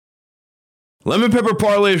Lemon Pepper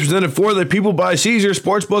Parlay is presented for the people by Caesar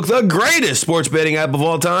Sportsbook, the greatest sports betting app of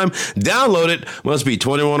all time. Download it. Must be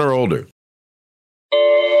 21 or older.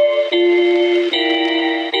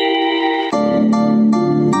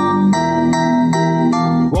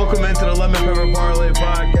 Welcome into the Lemon Pepper Parlay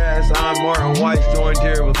podcast. I'm Martin Weiss, joined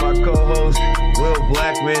here with my co-host, Will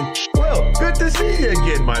Blackman. Will, good to see you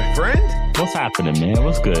again, my friend. What's happening, man?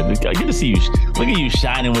 What's good? Good to see you. Look at you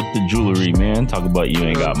shining with the jewelry, man. Talk about you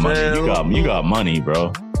ain't got money. You got money, bro.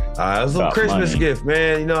 It was a little Christmas gift,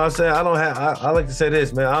 man. You know what I'm saying? I like to say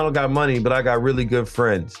this, man. I don't got money, but I got really good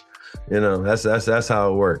friends. You know, that's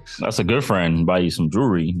how it works. That's a good friend. Buy you some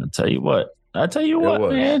jewelry. I tell you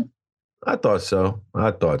what, man. I thought so.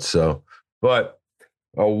 But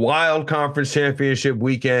a wild conference championship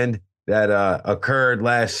weekend that occurred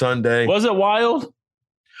last Sunday. Was it wild?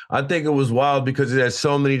 I think it was wild because it had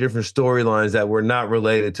so many different storylines that were not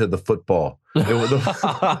related to the football. But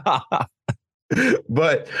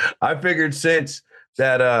I figured since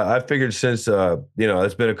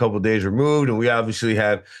it's been a couple of days removed, and we obviously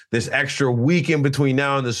have this extra week in between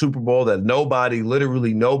now and the Super Bowl that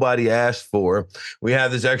literally nobody asked for. We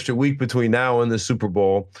have this extra week between now and the Super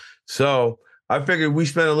Bowl. So I figured we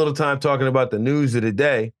spent a little time talking about the news of the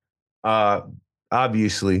day.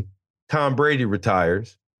 Obviously, Tom Brady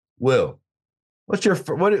retires. Will, what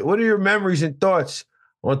are your memories and thoughts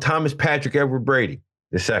on Thomas Patrick Edward Brady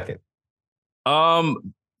II?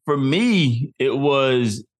 For me,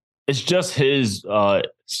 it's just his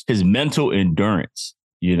mental endurance,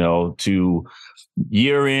 you know, to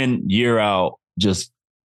year in, year out, just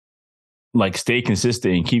like stay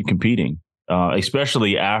consistent and keep competing,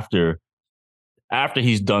 especially after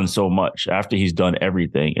he's done so much, after he's done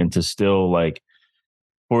everything, and to still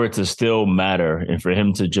for it to still matter and for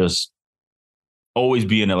him to just always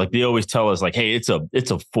be in it. Like they always tell us, like, hey, it's a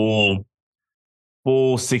full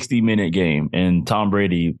 60-minute game. And Tom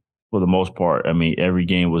Brady, for the most part, I mean, every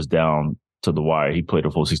game was down to the wire. He played a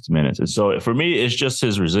full 60 minutes. And so for me, it's just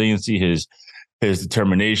his resiliency, his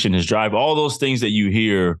determination, his drive, all those things that you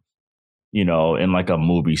hear, you know, in like a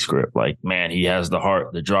movie script. Like, man, he has the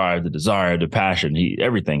heart, the drive, the desire, the passion,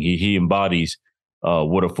 everything. He embodies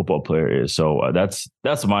what a football player is. So that's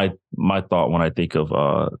my thought when I think of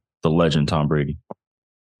the legend Tom Brady.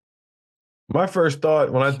 My first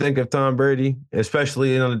thought when I think of Tom Brady,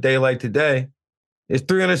 especially on a day like today, is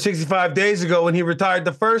 365 days ago when he retired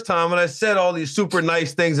the first time, when I said all these super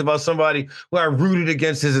nice things about somebody who I rooted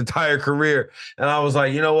against his entire career. And I was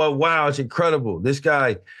like, you know what? Wow, it's incredible. This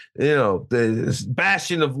guy, you know, this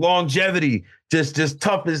bastion of longevity, just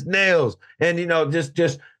tough as nails. And, you know, just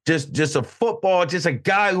a football, just a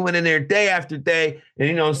guy who went in there day after day. And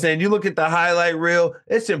you know what I'm saying? You look at the highlight reel,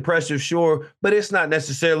 it's impressive, sure, but it's not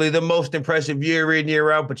necessarily the most impressive year in,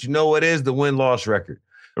 year out. But you know what is? The win-loss record.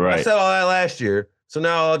 Right. I said all that last year. So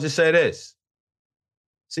now I'll just say this.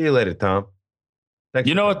 See you later, Tom.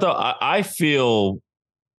 You know what, though? I feel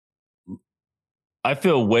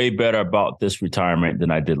way better about this retirement than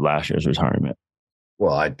I did last year's retirement.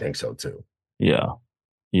 Well, I think so, too. Yeah.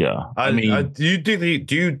 I mean, do you think he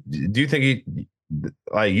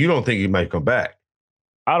you don't think he might come back?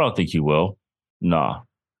 I don't think he will. Nah.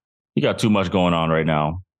 He got too much going on right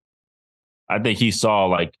now. I think he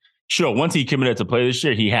saw sure, once he committed to play this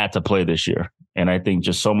year, he had to play this year. And I think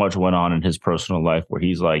just so much went on in his personal life where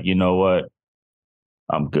he's like, you know what?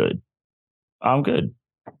 I'm good. And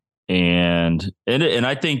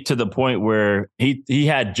I think to the point where he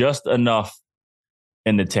had just enough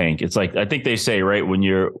in the tank. It's like, I think they say, right, when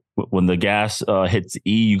the gas hits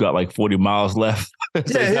E, you got like 40 miles left.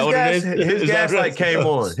 Yeah, his gas light came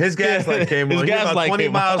on. His gas light came on. He had about 20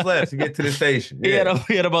 miles left to get to the station. Yeah.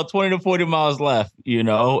 He had about 20 to 40 miles left, you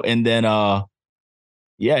know, and then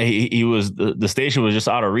he was the station was just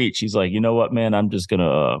out of reach. He's like, you know what, man, I'm just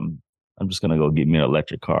gonna go get me an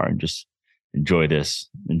electric car and just enjoy this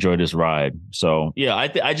ride. So yeah,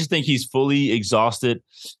 I just think he's fully exhausted,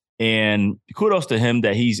 and kudos to him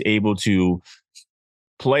that he's able to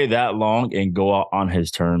play that long and go out on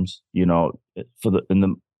his terms. You know,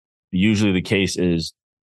 usually the case is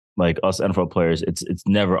like us NFL players, it's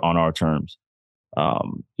never on our terms.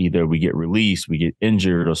 Either we get released, we get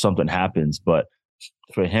injured, or something happens, but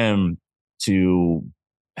for him to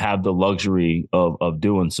have the luxury of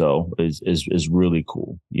doing so is really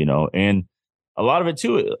cool, you know. And a lot of it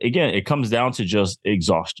too, again, it comes down to just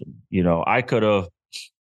exhaustion. You know, I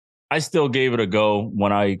still gave it a go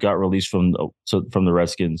when I got released from the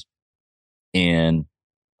Redskins, and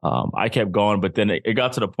I kept going. But then it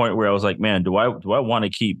got to the point where I was like, man, do I want to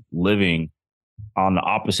keep living on the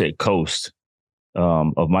opposite coast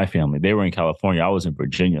of my family? They were in California, I was in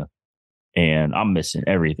Virginia. And I'm missing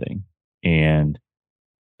everything. and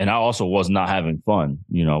I also was not having fun,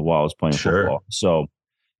 while I was playing football. So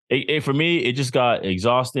for me, it just got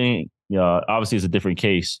exhausting. Obviously it's a different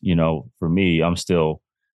case, for me. I'm still,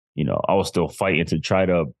 I was still fighting to try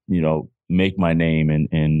to, make my name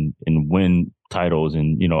and win titles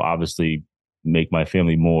and, obviously make my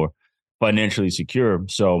family more financially secure.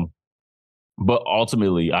 So, but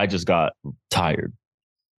ultimately I just got tired.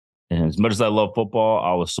 And as much as I love football,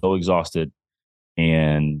 I was so exhausted.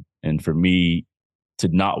 And for me to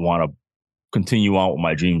not want to continue on with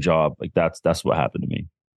my dream job, like that's what happened to me.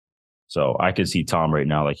 So I can see Tom right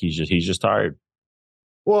now, like he's just tired.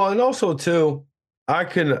 Well, and also too,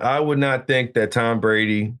 I would not think that Tom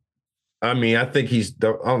Brady. I mean, I think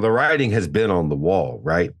the writing has been on the wall,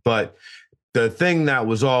 right? But the thing that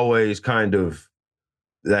was always kind of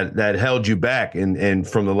that held you back and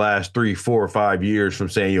from the last 3, 4, or 5 years from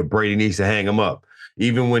saying, Brady needs to hang him up.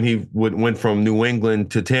 Even when he went from New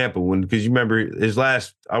England to Tampa, because you remember his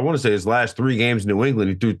last 3 games in New England,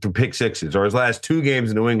 he threw pick sixes, or his last 2 games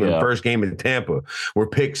in New England, first game in Tampa, where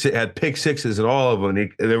had pick sixes in all of them.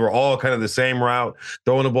 They were all kind of the same route,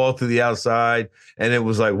 throwing the ball to the outside, and it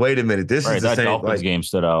was like, wait a minute, this is the same. Dolphins game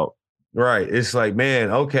stood out. Right, it's like, man,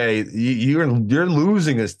 okay, you're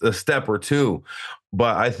losing a step or two,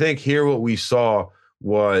 but I think here what we saw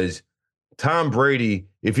was Tom Brady,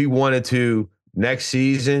 if he wanted to next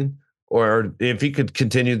season, or if he could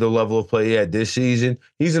continue the level of play he had this season,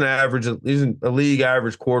 he's a league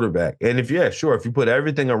average quarterback. And if you put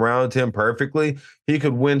everything around him perfectly, he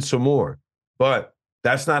could win some more. But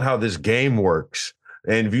that's not how this game works.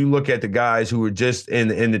 And if you look at the guys who were just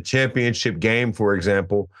in the championship game, for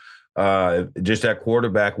example, just at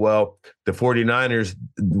quarterback, well, the 49ers,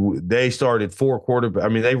 they started 4 quarterbacks. I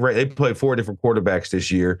mean, they played 4 different quarterbacks this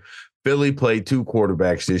year. Philly played 2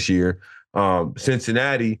 quarterbacks this year.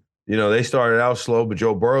 Cincinnati, they started out slow, but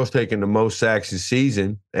Joe Burrow's taking the most sacks this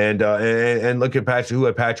season. And look at Patrick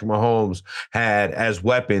Mahomes had as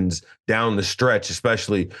weapons down the stretch,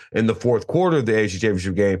 especially in the fourth quarter of the AFC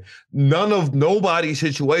Championship game. Nobody's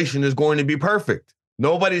situation is going to be perfect.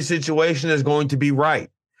 Nobody's situation is going to be right.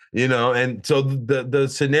 And so the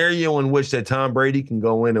scenario in which that Tom Brady can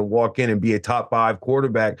go in and walk in and be a top 5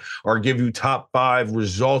 quarterback or give you top 5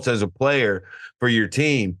 results as a player for your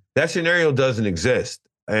team, that scenario doesn't exist.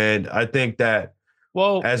 And I think that,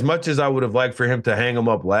 as much as I would have liked for him to hang him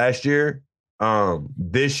up last year,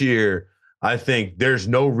 this year, I think there's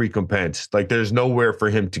no recompense. Like, there's nowhere for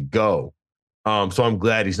him to go. So I'm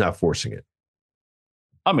glad he's not forcing it.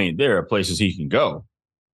 I mean, there are places he can go.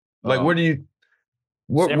 Like, where do you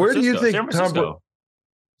think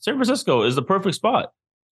San Francisco is the perfect spot?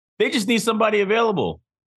 They just need somebody available.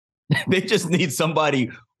 They just need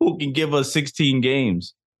somebody who can give us 16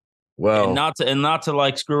 games. Well, and not to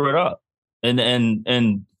like screw it up.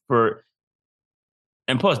 And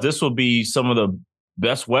plus this will be some of the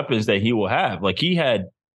best weapons that he will have. Like he had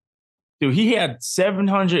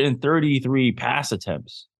 733 pass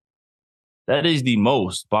attempts. That is the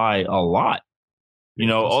most by a lot.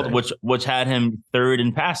 Which had him 3rd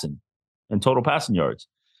in passing and total passing yards.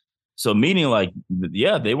 So meaning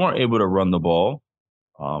they weren't able to run the ball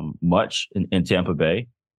much in Tampa Bay.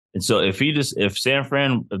 And so if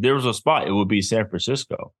there was a spot, it would be San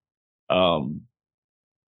Francisco.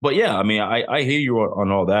 But yeah, I mean, I hear you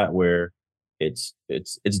on all that, where it's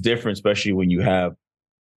different, especially when you have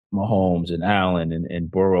Mahomes and Allen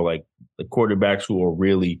and Burrow, like the quarterbacks who are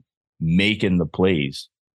really making the plays,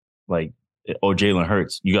 Jalen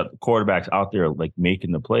Hurts. You got the quarterbacks out there like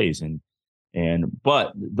making the plays,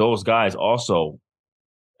 but those guys also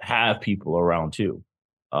have people around too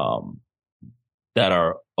that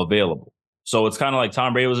are available. So it's kind of like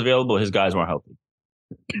Tom Brady was available, his guys weren't healthy.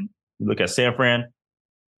 You look at San Fran,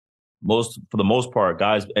 for the most part,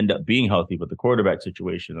 guys end up being healthy, but the quarterback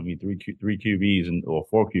situation, I mean, 3 QBs or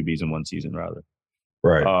 4 QBs in one season rather.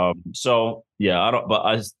 Right. So yeah,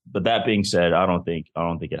 but that being said, I don't think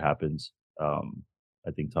it happens. I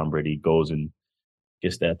think Tom Brady goes and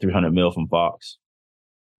gets that $300 million from Fox.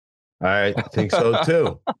 I think so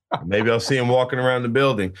too. Maybe I'll see him walking around the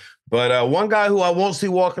building. But one guy who I won't see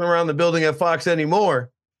walking around the building at Fox anymore,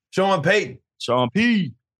 Sean Payton. Sean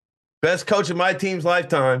P. Best coach of my team's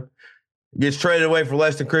lifetime. Gets traded away for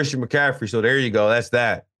less than Christian McCaffrey. So there you go. That's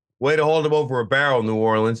that. Way to hold him over a barrel, New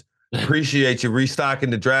Orleans. Appreciate you restocking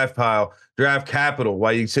the draft capital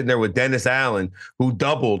while you're sitting there with Dennis Allen, who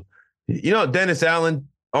doubled. Dennis Allen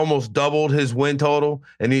almost doubled his win total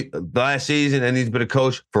last season, and he's been a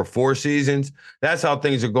coach for 4 seasons. That's how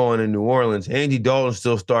things are going in New Orleans. Andy Dalton's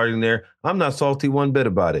still starting there. I'm not salty one bit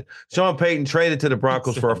about it. Sean Payton traded to the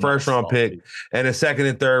Broncos for a first-round pick and a second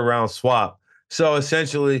and third round swap. So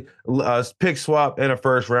essentially, pick swap and a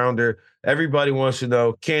first rounder. Everybody wants to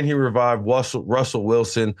know, can he revive Russell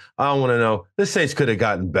Wilson? I want to know. The Saints could have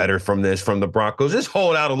gotten better from the Broncos. Just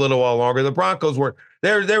hold out a little while longer. The Broncos weren't.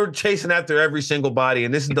 They were chasing after every single body,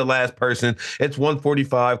 and this is the last person. It's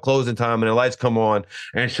 1:45 closing time, and the lights come on,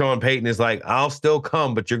 and Sean Payton is like, "I'll still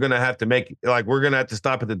come, but you're gonna have to we're gonna have to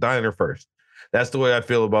stop at the diner first." That's the way I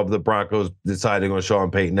feel about the Broncos deciding on Sean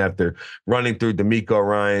Payton after running through D'Amico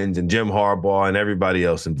Ryans and Jim Harbaugh and everybody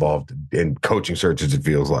else involved in coaching searches, it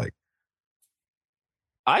feels like.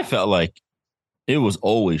 I felt like it was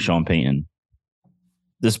always Sean Payton.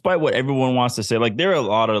 Despite what everyone wants to say, like there are a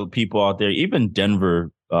lot of people out there, even Denver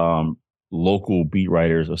local beat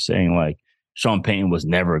writers are saying like Sean Payton was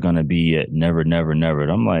never going to be it. Never, never, never.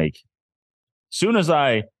 And I'm like, soon as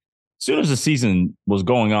the season was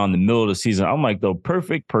going on, the middle of the season, I'm like, the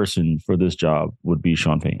perfect person for this job would be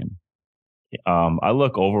Sean Payton. I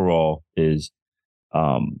look overall is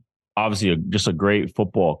obviously just a great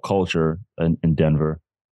football culture in Denver.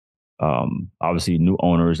 Obviously, new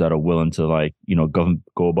owners that are willing to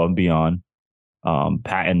go above and beyond.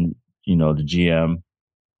 Patton, the GM.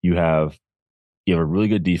 You have a really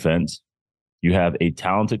good defense. You have a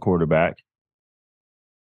talented quarterback.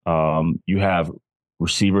 You have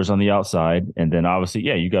receivers on the outside, and then obviously,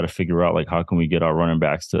 you got to figure out like how can we get our running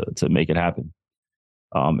backs to make it happen.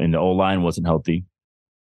 And the O-line wasn't healthy,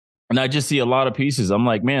 and I just see a lot of pieces. I'm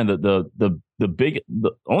like, man, the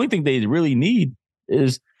only thing they really need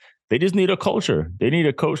is they just need a culture. They need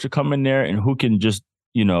a coach to come in there and who can just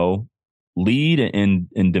lead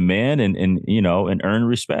and demand and earn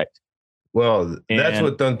respect. Well, that's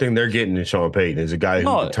what the thing they're getting in Sean Payton is a guy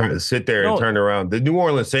who can sit there and turn around. The New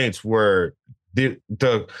Orleans Saints were the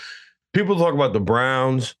people talk about the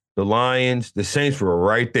Browns, the Lions, the Saints were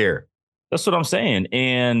right there. That's what I'm saying.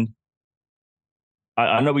 And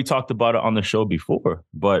I know we talked about it on the show before,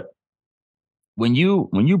 but when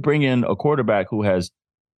you bring in a quarterback who has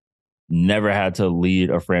never had to lead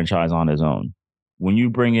a franchise on his own, when you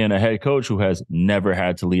bring in a head coach who has never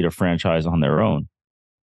had to lead a franchise on their own,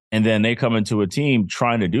 and then they come into a team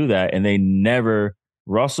trying to do that, and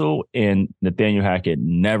Russell and Nathaniel Hackett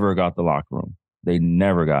never got the locker room. They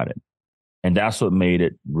never got it. And that's what made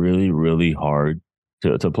it really, really hard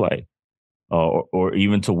to play or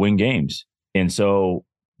even to win games. And so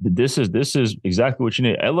this is exactly what you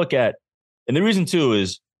need. I look at, and the reason too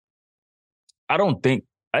is I didn't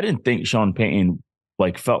think Sean Payton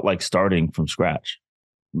felt like starting from scratch.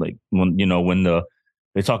 Like when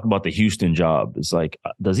they talk about the Houston job, it's like,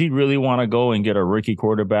 does he really want to go and get a rookie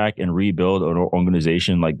quarterback and rebuild an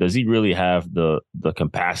organization? Like, does he really have the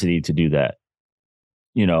capacity to do that?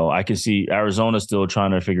 I can see Arizona still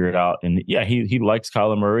trying to figure it out. And he likes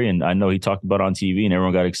Kyler Murray, and I know he talked about it on TV and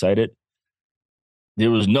everyone got excited.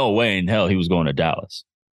 There was no way in hell he was going to Dallas.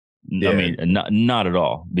 Yeah. I mean, not at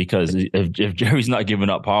all, because if Jerry's not giving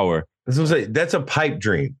up power. That's a pipe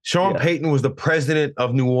dream. Sean Payton was the president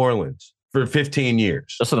of New Orleans for 15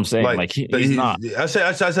 years. That's what I'm saying. He's not. I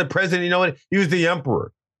said president. You know what? He was the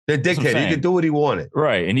emperor, the dictator. He could do what he wanted.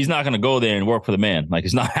 Right. And he's not going to go there and work for the man. Like,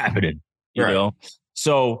 it's not happening. You know?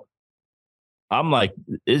 So I'm like,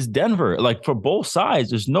 is Denver, for both sides,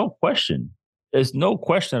 there's no question. There's no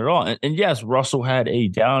question at all. And yes, Russell had a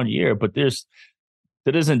down year, but that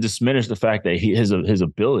doesn't diminish the fact that his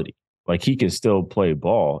ability. Like, he can still play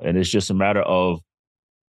ball, and it's just a matter of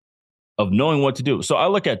knowing what to do. So I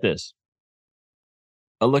look at this.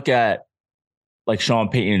 I look at Sean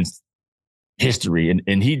Payton's history,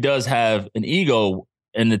 and he does have an ego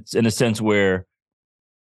in a sense where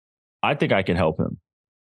I think I can help him.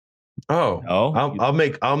 Oh, I'll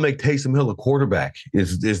make Taysom Hill a quarterback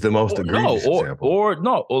is the most egregious example. Or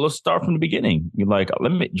let's start from the beginning. You're like,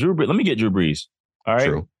 let me get Drew Brees. All right,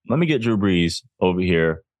 True. Let me get Drew Brees over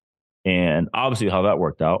here, and obviously how that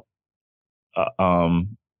worked out. I'll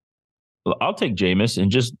take Jameis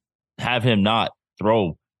and just have him not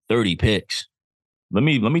throw 30 picks. Let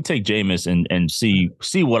me take Jameis and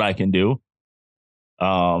see what I can do,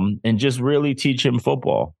 and just really teach him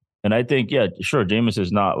football. And I think, sure, Jameis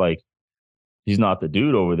is not he's not the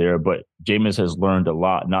dude over there, but Jameis has learned a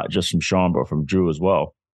lot, not just from Sean, but from Drew as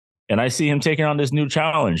well. And I see him taking on this new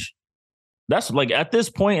challenge. That's at this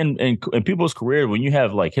point in people's career, when you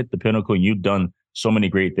have hit the pinnacle and you've done so many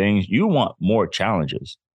great things, you want more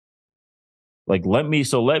challenges. Let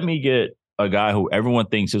me get a guy who everyone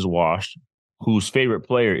thinks is washed, whose favorite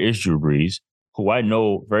player is Drew Brees, who I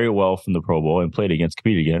know very well from the Pro Bowl and competed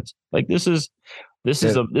against. This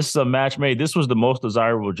is a match made. This was the most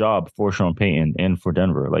desirable job for Sean Payton and for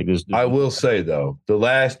Denver. I will say though, the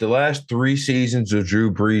last 3 seasons of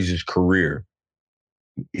Drew Brees' career,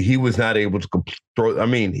 he was not able to throw. I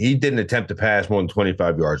mean, he didn't attempt to pass more than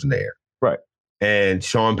 25 yards in the air. Right. And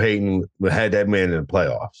Sean Payton had that man in the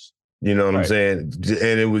playoffs. You know what I'm saying?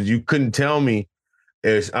 And it was, you couldn't tell me.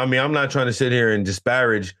 I'm not trying to sit here and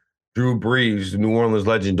disparage Drew Brees, the New Orleans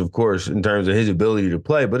legend, of course, in terms of his ability to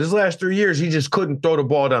play. But his last 3 years, he just couldn't throw the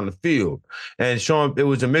ball down the field. And Sean, it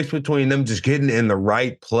was a mix between them just getting in the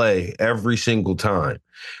right play every single time.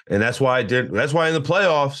 And that's why in the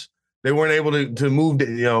playoffs, they weren't able to move,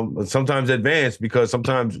 sometimes advance, because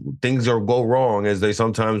sometimes things go wrong, as they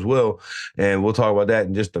sometimes will. And we'll talk about that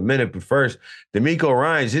in just a minute. But first, DeMeco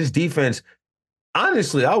Ryans, his defense,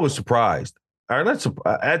 honestly, I was surprised. As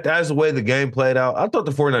the way the game played out, I thought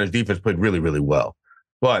the 49ers defense played really, really well.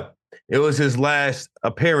 But it was his last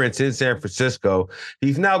appearance in San Francisco.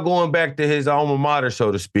 He's now going back to his alma mater,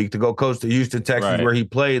 so to speak, to go coach the Houston Texans, where he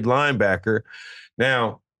played linebacker.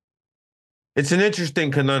 Now, it's an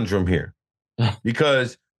interesting conundrum here,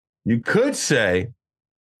 because you could say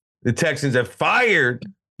the Texans have fired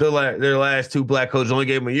their last two black coaches, only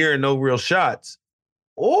gave them a year and no real shots.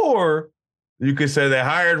 Or you could say they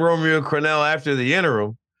hired Romeo Crennel after the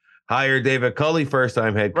interim, hired David Culley,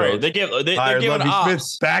 first-time head coach. Right. They hired giving Lovie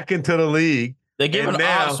Smith back into the league. They're giving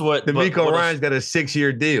ops what DeMeco Ryans got a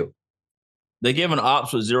 6-year deal. They're giving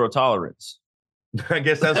ops with zero tolerance. I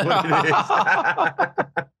guess that's what it is.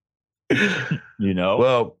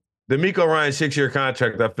 Well, DeMeco Ryans' 6-year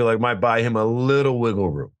contract, I feel like, might buy him a little wiggle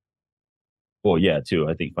room. Well, yeah, too.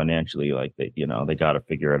 I think financially, like they got to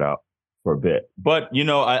figure it out for a bit. But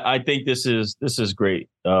I think this is great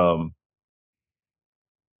to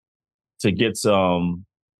get some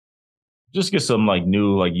like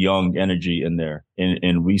new, like young energy in there,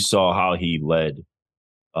 and we saw how he led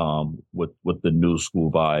with the new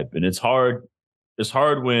school vibe. And it's hard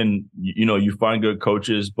when you find good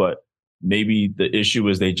coaches, but maybe the issue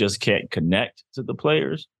is they just can't connect to the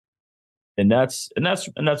players, and that's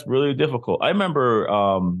really difficult. I remember,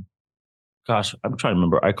 I'm trying to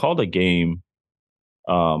remember. I called a game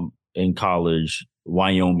in college,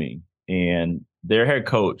 Wyoming, and their head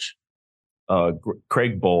coach,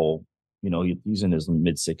 Craig Bowl, he's in his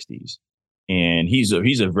mid-60s, and he's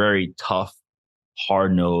a very tough,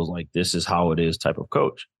 hard-nosed, like, this is how it is type of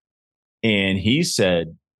coach. And he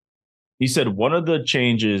said one of the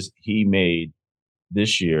changes he made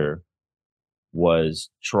this year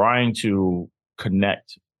was trying to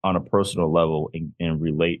connect on a personal level and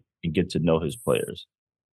relate and get to know his players.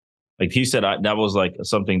 Like he said, that was like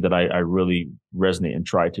something that I really resonate and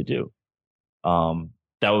try to do.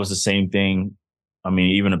 That was the same thing. I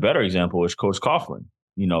mean, even a better example is Coach Coughlin.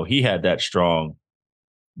 He had that strong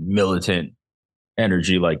militant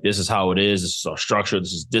energy, like, this is how it is. This is our structure.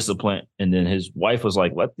 This is discipline. And then his wife was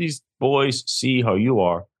like, let these boys see how you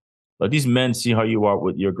are. Let these men see how you are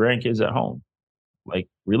with your grandkids at home. Like,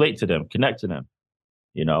 relate to them, connect to them.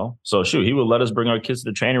 So shoot, he would let us bring our kids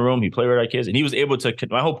to the training room. He played with our kids, and he was able to.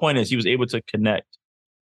 My whole point is he was able to connect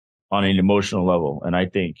on an emotional level, and I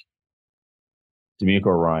think DeMeco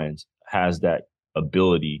Ryans has that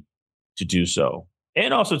ability to do so.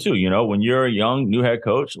 And also, too, when you're a young new head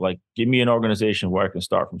coach, like, give me an organization where I can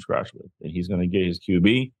start from scratch with, and he's going to get his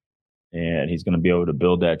QB, and he's going to be able to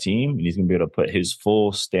build that team, and he's going to be able to put his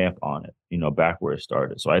full stamp on it, back where it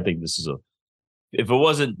started. So I think this is if it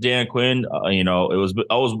wasn't Dan Quinn, it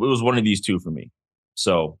was one of these two for me.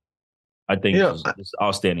 So I think it's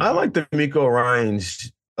outstanding. I like DeMeco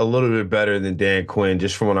Ryans a little bit better than Dan Quinn,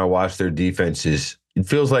 just from when I watched their defenses. It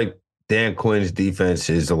feels like Dan Quinn's defense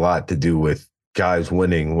is a lot to do with guys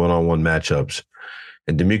winning one-on-one matchups.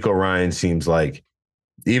 And DeMeco Ryans seems like,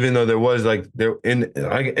 even though there was in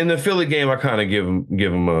the Philly game, I kind of give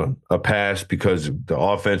him a pass because the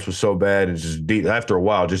offense was so bad, and just after a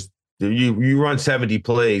while, just you run 70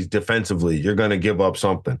 plays defensively, you're going to give up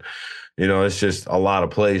something. It's just a lot of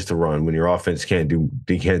plays to run when your offense can't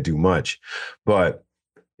do much. But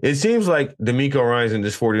it seems like DeMeco Ryans and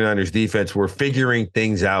this 49ers defense were figuring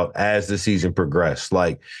things out as the season progressed.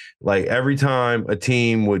 Like every time a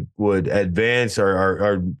team would advance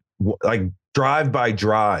or like drive by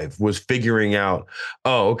drive was figuring out,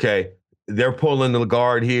 oh, okay, they're pulling the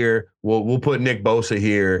guard here. We'll put Nick Bosa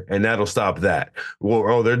here, and that'll stop that.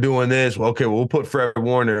 They're doing this. Well, okay, we'll put Fred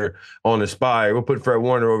Warner on the spy. We'll put Fred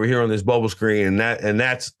Warner over here on this bubble screen, and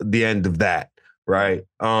that's the end of that, right?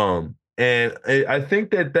 And I think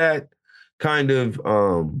that kind of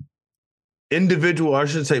individual, I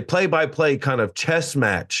should say, play-by-play kind of chess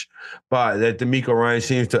match that DeMeco Ryans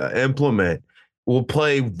seems to implement will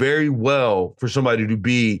play very well for somebody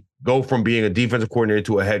to go from being a defensive coordinator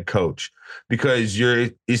to a head coach, because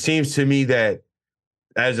it seems to me that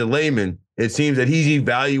as a layman, it seems that he's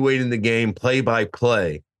evaluating the game play by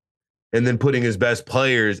play and then putting his best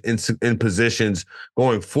players in positions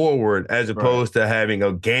going forward, as opposed to having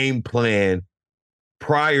a game plan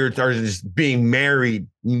prior to, or just being married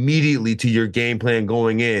immediately to your game plan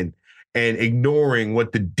going in and ignoring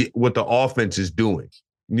what the offense is doing.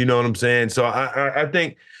 You know what I'm saying? So I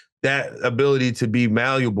think that ability to be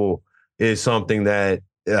malleable is something that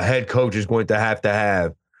a head coach is going to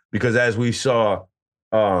have, because as we saw,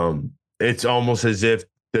 it's almost as if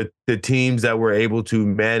the teams that were able to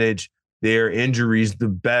manage their injuries the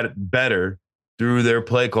better through their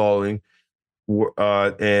play calling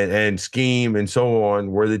and scheme and so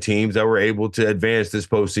on were the teams that were able to advance this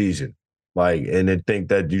postseason. And I think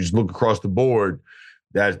that you just look across the board,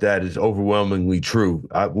 that is overwhelmingly true.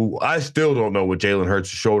 I still don't know what Jalen Hurts'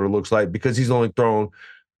 shoulder looks like, because he's only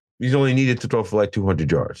needed to throw for like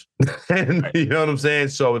 200 yards. And you know what I'm saying?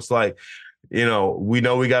 So it's like, we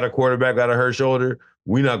know we got a quarterback got a hurt shoulder.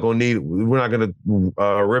 We're not going to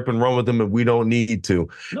rip and run with them if we don't need to.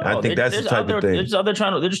 No, I think that's the type of thing. They're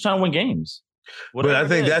just trying to win games. But I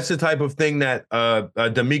think that's the type of thing that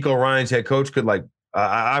DeMeco Ryans head coach could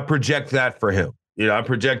I project that for him. I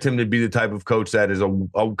project him to be the type of coach that is a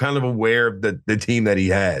kind of aware of the team that he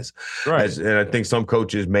has. Right. And I think some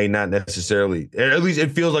coaches may not necessarily, at least it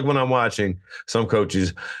feels like when I'm watching, some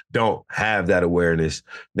coaches don't have that awareness.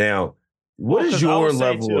 Now, what is your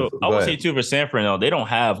level? I would say too for San Fran, they don't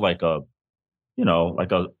have like a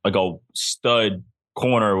stud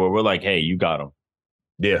corner where we're like, hey, you got him.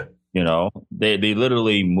 Yeah. They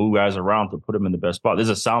literally move guys around to put him in the best spot. There's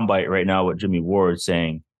a soundbite right now with Jimmy Ward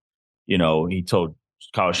saying, he told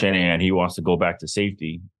Kyle Shanahan he wants to go back to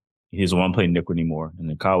safety. He doesn't want to play nickel anymore. And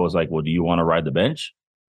then Kyle was like, well, do you want to ride the bench?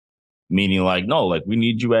 Meaning like, no, like we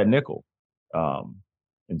need you at nickel.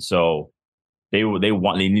 And so they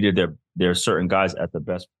needed their certain guys at the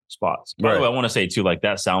best spots. By the way, I want to say too, like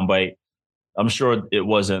that soundbite, I'm sure he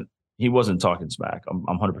wasn't talking smack. I'm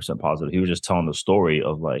 100% positive. He was just telling the story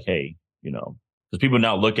of like, hey, because people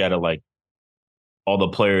now look at it like all the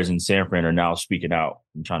players in San Fran are now speaking out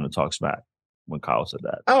and trying to talk smack when Kyle said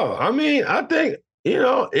that. Oh, I mean, I think,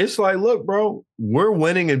 it's like, look, bro, we're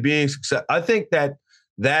winning and being successful. I think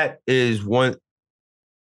that is one.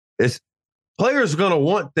 Players are going to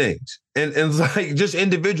want things, and it's like just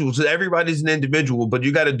individuals. Everybody's an individual, but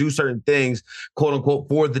you got to do certain things, quote unquote,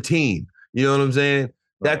 for the team. You know what I'm saying?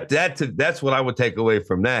 Right. That's what I would take away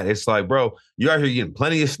from that. It's like, bro, you're out here getting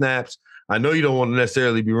plenty of snaps. I know you don't want to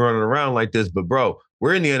necessarily be running around like this, but bro,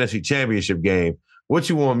 we're in the NFC Championship game. What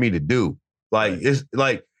you want me to do? It's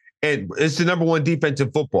the number one defense in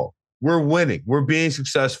football. We're winning. We're being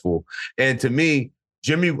successful. And to me,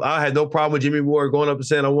 I had no problem with Jimmy Ward going up and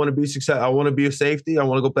saying, I want to be successful. I want to be a safety. I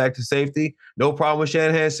want to go back to safety. No problem with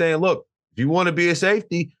Shanahan saying, look, if you want to be a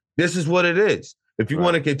safety, this is what it is. If you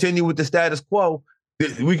want to continue with the status quo,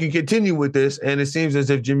 we can continue with this. And it seems as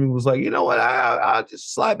if Jimmy was like, you know what, I'll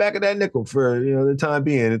just slide back at that nickel for the time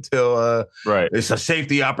being until it's a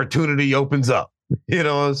safety opportunity opens up. You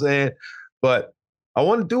know what I'm saying? But I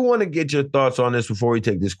want to get your thoughts on this before we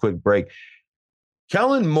take this quick break.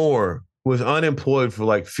 Kellen Moore was unemployed for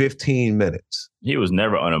like 15 minutes. He was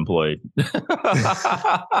never unemployed.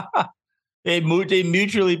 They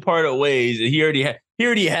mutually parted ways. He already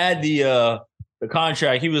had the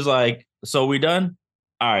contract. He was like, so we done?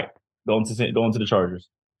 All right, going to the Chargers.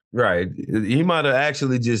 Right. He might have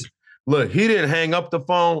actually just look. He didn't hang up the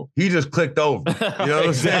phone. He just clicked over. You know what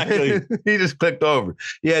exactly. I'm saying? He just clicked over.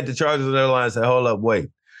 He had the Chargers on their line and said, "Hold up,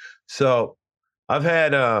 wait." So I've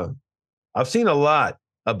seen a lot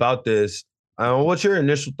about this. What's your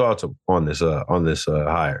initial thoughts on this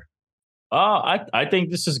hire? I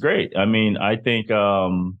think this is great. I mean, I think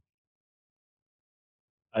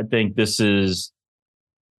this is.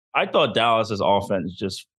 I thought Dallas's offense,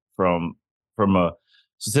 just from a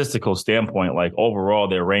statistical standpoint, like overall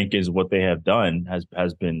their rankings, what they have done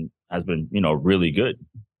has been really good.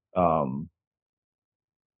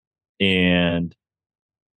 And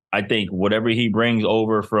I think whatever he brings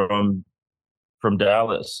over from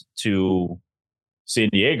Dallas to San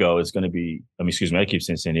Diego is going to be. I keep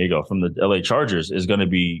saying San Diego, from the LA Chargers is going to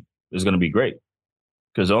be great,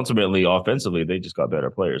 because ultimately offensively they just got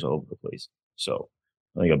better players all over the place. So.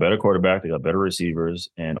 They got better quarterback, they got better receivers,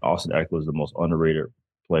 and Austin Ekeler is the most underrated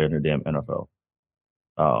player in the damn NFL.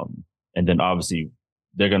 And then obviously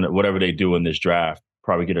they're gonna, whatever they do in this draft,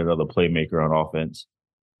 probably get another playmaker on offense.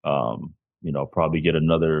 Probably get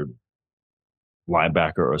another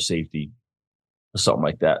linebacker or safety or something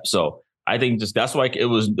like that. So I think just that's why it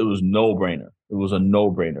was no-brainer. It was a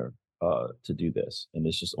no-brainer to do this, and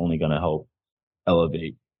it's just only gonna help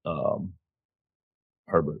elevate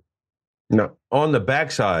Herbert. No, on the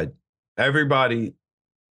backside, everybody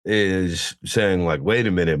is saying, like, wait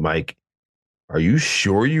a minute, Mike, are you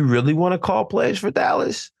sure you really want to call plays for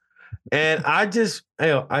Dallas? And I just,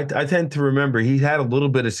 I tend to remember he had a little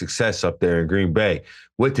bit of success up there in Green Bay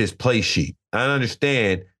with his play sheet. I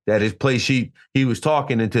understand that his play sheet, he was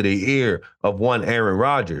talking into the ear of one Aaron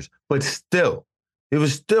Rodgers, but still, it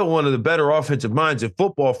was still one of the better offensive minds in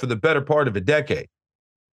football for the better part of a decade.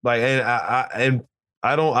 Like, and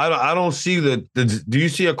I don't see the. Do you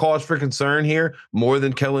see a cause for concern here more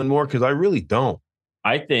than Kellen Moore? Because I really don't.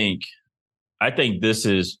 I think this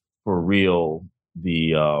is for real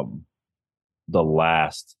the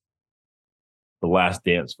last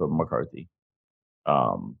dance for McCarthy,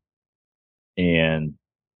 and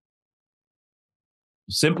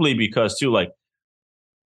simply because too, like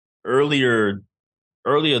earlier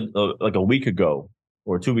like a week ago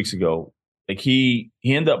or 2 weeks ago, like he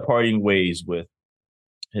ended up parting ways with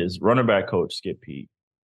his running back coach Skip Peete,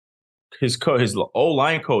 his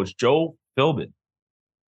O-line coach Joe Philbin.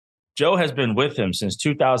 Joe has been with him since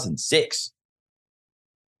 2006.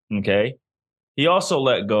 Okay. He also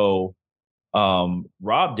let go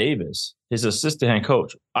Rob Davis, his assistant head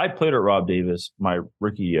coach. I played with Rob Davis my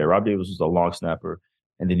rookie year. Rob Davis was a long snapper,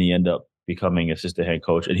 and then he ended up becoming assistant head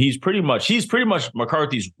coach. And he's pretty much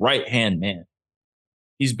McCarthy's right-hand man.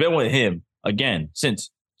 He's been with him again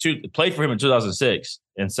since played for him in 2006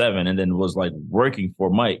 and 7, and then was like working for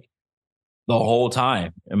Mike the whole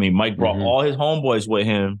time. I mean, Mike brought all his homeboys with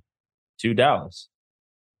him to Dallas,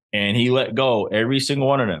 and he let go every single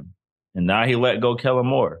one of them. And now he let go Kellen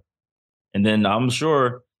Moore. And then I'm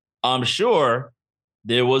sure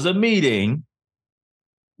there was a meeting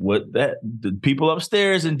with the people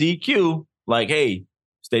upstairs in DQ, like, hey,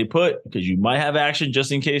 stay put because you might have action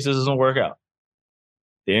just in case this doesn't work out.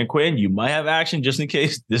 Dan Quinn, you might have action just in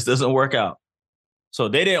case this doesn't work out. So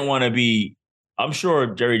they didn't want to be, I'm sure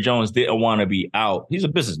Jerry Jones didn't want to be out. He's a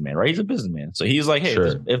businessman, right? He's a businessman. So he's like, hey,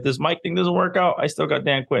 if this Mike thing doesn't work out, I still got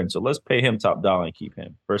Dan Quinn. So let's pay him top dollar and keep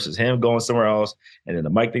him versus him going somewhere else. And then the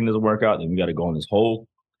Mike thing doesn't work out. Then we got to go on this whole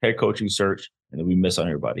head coaching search and then we miss on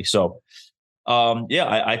everybody. So,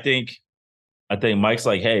 I think Mike's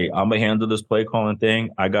like, hey, I'm going to handle this play calling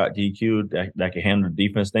thing. I got DQ'd that can handle the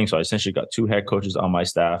defense thing. So I essentially got 2 head coaches on my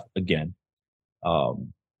staff again.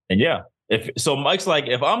 So Mike's like,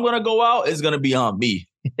 if I'm going to go out, it's going to be on me.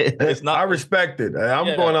 It's not. I respect it.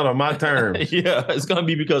 I'm going out on my terms. Yeah, it's going to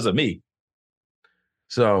be because of me.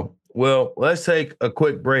 So, well, let's take a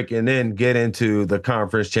quick break and then get into the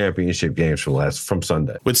conference championship games from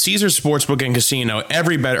Sunday. With Caesars Sportsbook and Casino,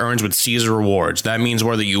 every bet earns with Caesars Rewards. That means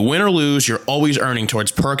whether you win or lose, you're always earning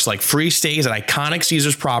towards perks like free stays at iconic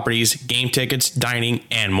Caesars properties, game tickets, dining,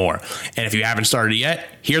 and more. And if you haven't started yet,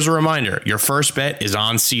 here's a reminder. Your first bet is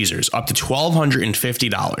on Caesars, up to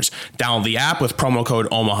 $1,250. Download the app with promo code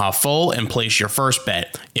OMAHAFULL and place your first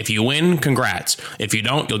bet. If you win, congrats. If you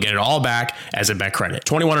don't, you'll get it all back as a bet credit.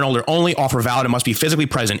 21 and older only. Offer valid and must be physically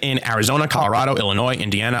present in Arizona, Colorado, Illinois,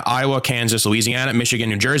 Indiana, Iowa, Kansas, Louisiana, Michigan,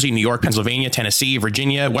 New Jersey, New York, Pennsylvania, Tennessee,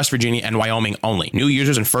 Virginia, West Virginia, and Wyoming only. New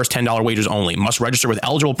users and first $10 wagers only. Must register with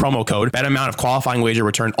eligible promo code. Bet amount of qualifying wager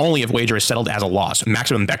returned only if wager is settled as a loss.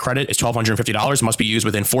 Maximum bet credit is $1,250. Must be used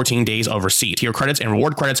within 14 days of receipt. Tier credits and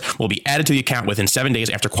reward credits will be added to the account within 7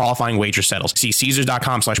 days after qualifying wager settles. See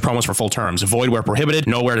Caesars.com/promos for full terms. Void where prohibited.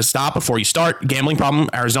 Nowhere to stop before you start. Gambling problem?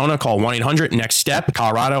 Arizona? Call 1-800-NEXT-STEP.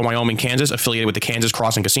 Colorado, Wyoming, Kansas, affiliated with the Kansas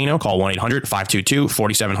Crossing Casino. Call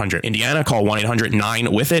 1-800-522-4700. Indiana, call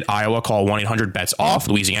 1-800-9-WITH-IT. Iowa, call 1-800-BETS-OFF.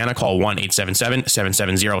 Louisiana, call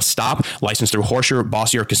 1-877-770-STOP. Licensed through Horseshoe,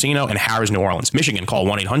 Bossier Casino, and Harrah's, New Orleans. Michigan, call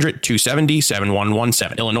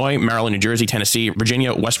 1-800-270-7117. Illinois, Maryland, New Jersey, Tennessee,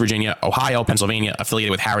 Virginia, West Virginia, Ohio, Pennsylvania,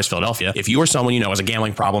 affiliated with Harrah's, Philadelphia. If you or someone you know has a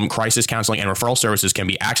gambling problem, crisis counseling and referral services can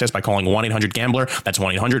be accessed by calling 1-800-GAMBLER. That's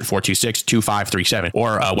 1-800-426-2537.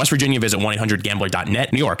 Or West Virginia, visit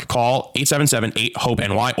 1-800-GAMBLER.net. New York, call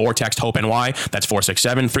 877-8-HOPE-NY or text HOPE-NY. That's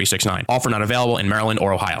 467-369. Offer not available in Maryland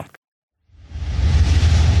or Ohio.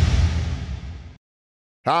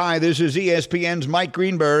 Hi, this is ESPN's Mike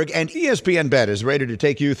Greenberg, and ESPN Bet is ready to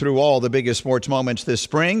take you through all the biggest sports moments this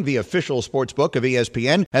spring. The official sports book of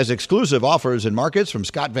ESPN has exclusive offers and markets from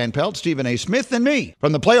Scott Van Pelt, Stephen A. Smith, and me.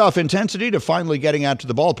 From the playoff intensity to finally getting out to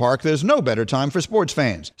the ballpark, there's no better time for sports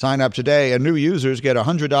fans. Sign up today, and new users get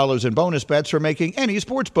 $100 in bonus bets for making any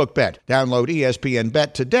sportsbook bet. Download ESPN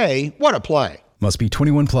Bet today. What a play. Must be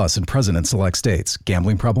 21 plus and present in select states.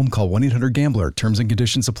 Gambling problem? Call 1-800-GAMBLER. Terms and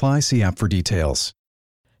conditions apply. See app for details.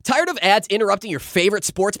 Tired of ads interrupting your favorite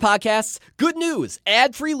sports podcasts? Good news!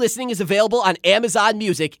 Ad-free listening is available on Amazon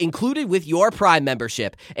Music, included with your Prime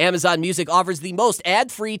membership. Amazon Music offers the most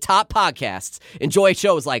ad-free top podcasts. Enjoy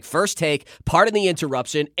shows like First Take, Pardon the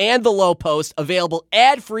Interruption, and The Low Post, available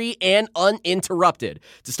ad-free and uninterrupted.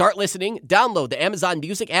 To start listening, download the Amazon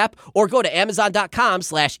Music app or go to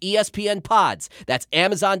amazon.com/ESPN Pods. That's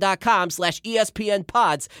amazon.com/ESPN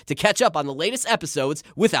Pods to catch up on the latest episodes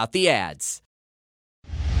without the ads.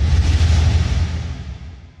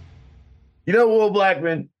 You know, Will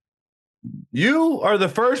Blackman, you are the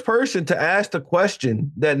first person to ask the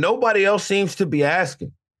question that nobody else seems to be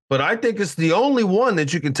asking. But I think it's the only one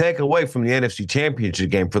that you can take away from the NFC Championship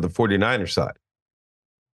game for the 49ers side.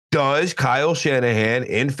 Does Kyle Shanahan,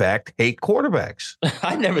 in fact, hate quarterbacks?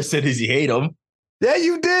 I never said does he hate them. Yeah,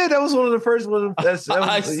 you did. That was one of the first ones. Yes.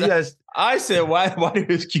 I said, why do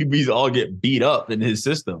his QBs all get beat up in his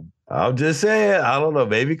system? I'm just saying, I don't know.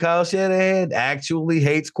 Maybe Kyle Shanahan actually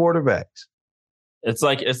hates quarterbacks. It's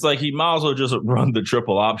like he might as well just run the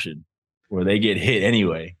triple option where they get hit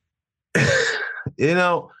anyway. You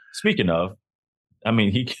know, speaking of, I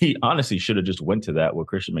mean, he honestly should have just went to that with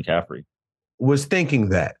Christian McCaffrey. Was thinking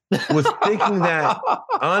that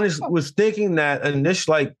initially,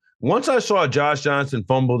 like once I saw Josh Johnson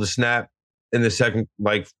fumble the snap in the second,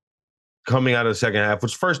 like coming out of the second half,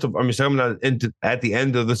 which coming out at the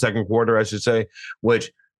end of the second quarter, I should say,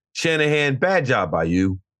 which Shanahan, bad job by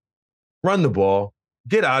you. Run the ball,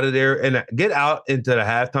 get out of there, and get out into the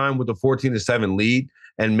halftime with a 14-7 lead,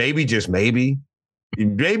 and maybe just maybe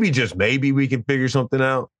we can figure something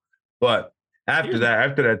out. But after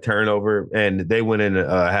that turnover, and they went in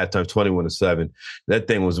halftime 21-7, that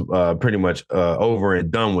thing was pretty much over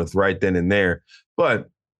and done with right then and there. But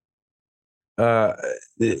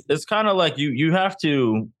it's kind of like you have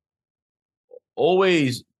to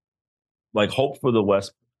always like hope for the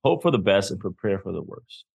best, and prepare for the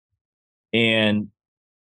worst. And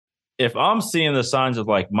if I'm seeing the signs of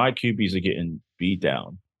like my QBs are getting beat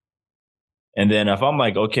down, and then if I'm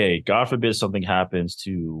like, okay, God forbid something happens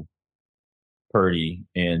to Purdy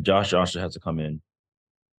and Josh Johnson has to come in,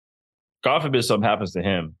 God forbid something happens to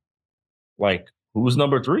him, like who's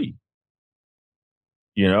number 3?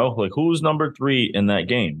 You know, like who's number 3 in that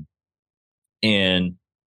game? And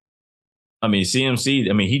I mean, CMC,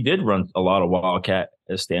 I mean, he did run a lot of Wildcat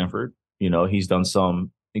at Stanford. You know, he's done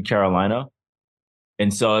some in Carolina.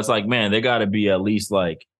 And so it's like, man, they got to be at least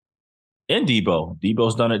like, and Debo.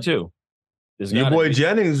 Debo's done it too. Your boy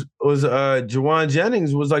Jennings was, Jawan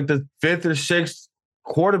Jennings was like the 5th or 6th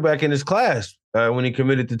quarterback in his class when he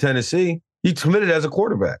committed to Tennessee. He committed as a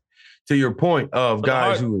quarterback, to your point of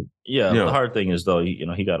guys who. Yeah, the hard thing is, though,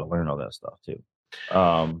 he got to learn all that stuff too.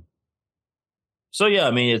 So, yeah,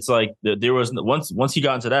 I mean, it's like there was once he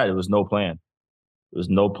got into that, it was no plan. There was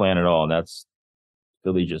no plan at all. And that's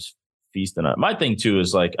Philly just feasting on it. My thing, too,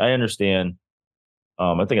 is like, I understand.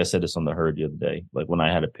 I think I said this on the herd the other day, like when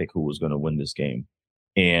I had to pick who was going to win this game.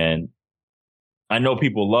 And I know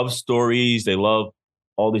people love stories. They love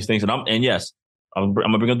all these things. And yes, I'm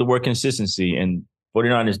going to bring up the word consistency. And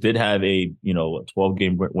 49ers did have a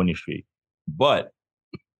 12-game winning streak. But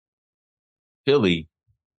Philly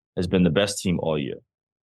has been the best team all year.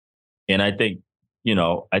 And I think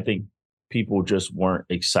people just weren't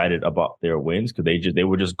excited about their wins because they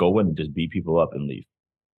would just go in and just beat people up and leave.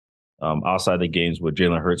 Outside the games where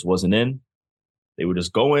Jalen Hurts wasn't in, they would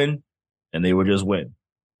just go in and they would just win.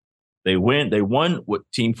 They won with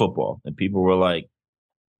team football, and people were like,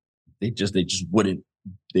 they just wouldn't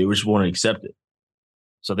accept it.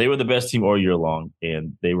 So they were the best team all year long,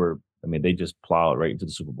 and they just plowed right into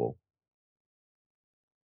the Super Bowl.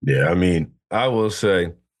 Yeah, I mean, I will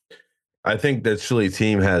say, I think that Philly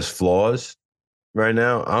team has flaws right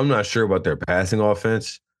now. I'm not sure about their passing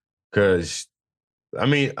offense because, I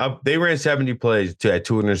mean, they ran 70 plays at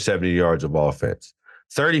 270 yards of offense.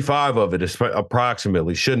 35 of it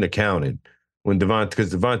approximately shouldn't have counted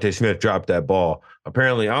because Devontae Smith dropped that ball.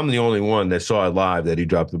 Apparently, I'm the only one that saw it live that he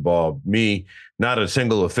dropped the ball. Me, not a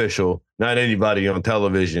single official, not anybody on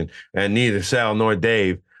television, and neither Sal nor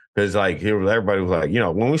Dave. Because everybody was like,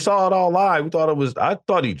 when we saw it all live, I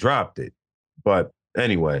thought he dropped it. But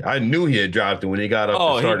anyway, I knew he had dropped it when he got up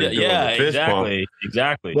and started doing the fist pump.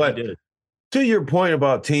 Exactly. But to your point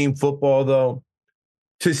about team football, though,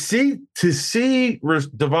 to see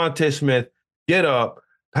Devontae Smith get up,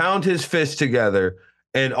 pound his fists together,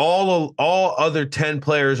 and all other 10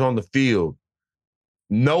 players on the field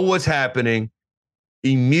know what's happening,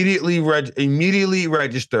 immediately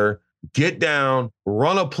register, get down,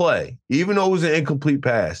 run a play, even though it was an incomplete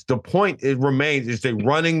pass. The point remains is they're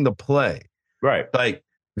running the play. Right. Like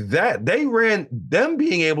that they ran them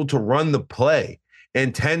being able to run the play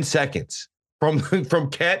in 10 seconds from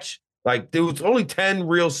catch. Like there was only 10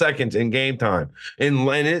 real seconds in game time.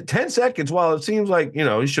 And 10 seconds, while it seems like,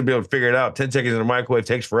 you should be able to figure it out. 10 seconds in the microwave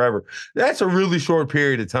takes forever. That's a really short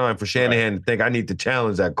period of time for Shanahan to think I need to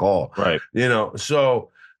challenge that call. Right. So,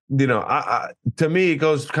 to me, it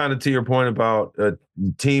goes kind of to your point about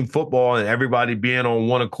team football and everybody being on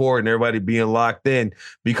one accord and everybody being locked in.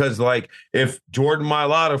 Because like if Jordan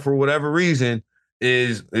Mailata, for whatever reason,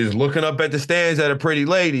 is looking up at the stands at a pretty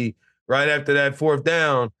lady right after that fourth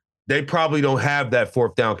down, they probably don't have that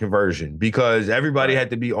fourth down conversion because everybody had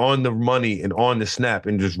to be on the money and on the snap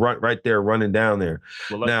and just run right there, running down there.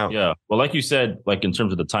 Well, like you said, like in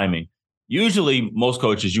terms of the timing, usually most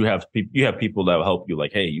coaches, you have people that will help you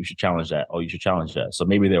like, hey, you should challenge that. Oh, you should challenge that. So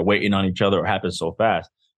maybe they're waiting on each other. It happens so fast.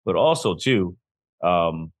 But also too,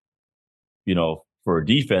 for a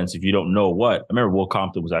defense, if you don't know I remember Will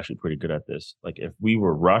Compton was actually pretty good at this. Like if we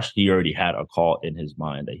were rushed, he already had a call in his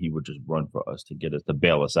mind that he would just run for us to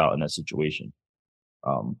bail us out in that situation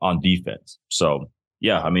on defense. So,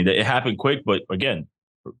 yeah, I mean, it happened quick, but again,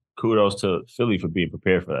 kudos to Philly for being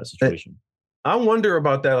prepared for that situation. I wonder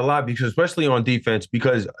about that a lot because especially on defense,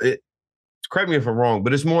 because correct me if I'm wrong,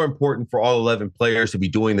 but it's more important for all 11 players to be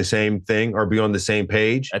doing the same thing or be on the same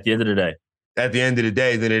page. At the end of the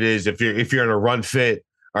day, than it is if you're in a run fit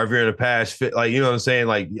or if you're in a pass fit, like, you know what I'm saying?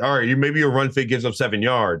 Like, all right, maybe your run fit gives up 7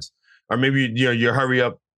 yards or maybe, your hurry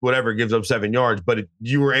up, whatever gives up 7 yards, but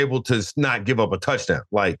you were able to not give up a touchdown.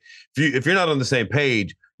 Like if you're not on the same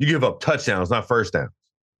page, you give up touchdowns, not first downs.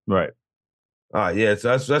 Right. Yeah,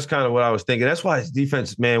 so that's kind of what I was thinking. That's why it's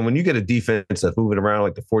defense, man, when you get a defense that's moving around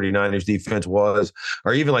like the 49ers defense was,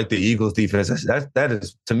 or even like the Eagles defense, that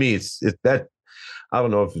is, to me, it's that, I don't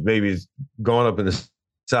know if maybe it's going up in the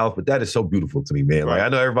South, but that is so beautiful to me, man. Like I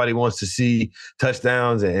know everybody wants to see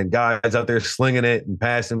touchdowns and guys out there slinging it and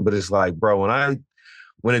passing, but it's like, bro, when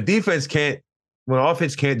offense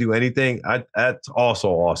can't do anything, that's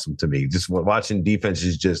also awesome to me. Just watching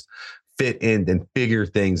defenses just fit in and figure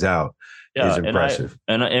things out is impressive.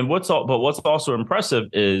 And what's also impressive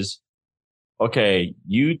is, okay,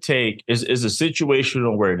 you take is a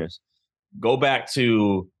situational awareness. Go back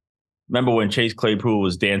to, remember when Chase Claypool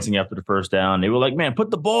was dancing after the first down? They were like, man, put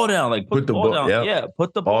the ball down. Like, put the ball down. Yep. Yeah,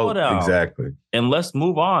 put the ball down. Exactly. And let's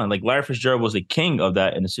move on. Like, Larry Fitzgerald was the king of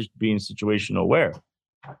that and being situational aware.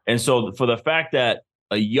 And so for the fact that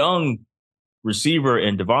a young receiver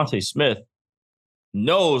in Devontae Smith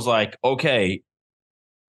knows, like, okay,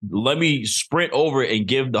 let me sprint over and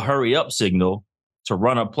give the hurry up signal to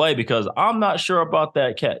run a play because I'm not sure about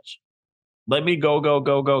that catch. Let me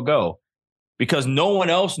go. Because no one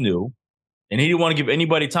else knew. And he didn't want to give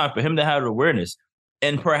anybody time for him to have awareness.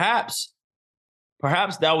 And perhaps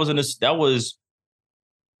that was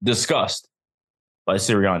discussed by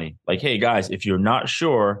Sirianni. Like, hey, guys, if you're not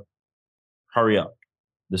sure, hurry up.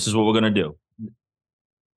 This is what we're going to do.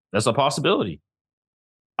 That's a possibility.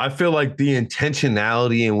 I feel like the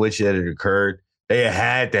intentionality in which it had occurred, they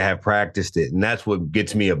had to have practiced it. And that's what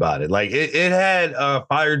gets me about it. Like it had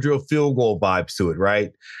fire drill field goal vibes to it,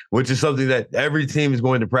 right? Which is something that every team is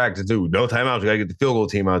going to practice too. No timeouts. We got to get the field goal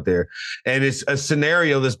team out there. And it's a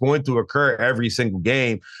scenario that's going to occur every single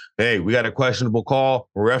game. Hey, we got a questionable call.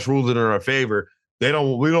 Refs ruled it in our favor. We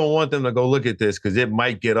don't want them to go look at this because it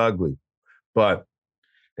might get ugly. But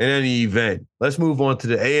in any event, let's move on to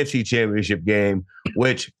the AFC Championship game,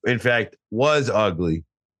 which, in fact, was ugly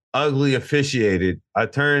officiated. I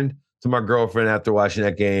turned to my girlfriend after watching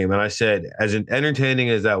that game, and I said, as entertaining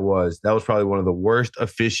as that was probably one of the worst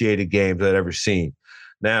officiated games I'd ever seen.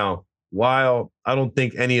 Now, while I don't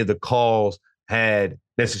think any of the calls had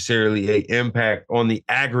necessarily an impact on the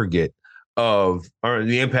aggregate or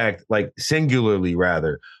the impact, like singularly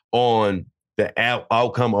rather, on the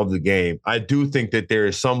outcome of the game, I do think that there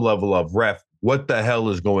is some level of what the hell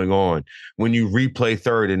is going on when you replay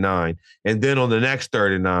 3rd and 9. And then on the next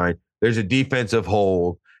 3rd and 9, there's a defensive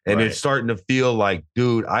hold. And It's starting to feel like,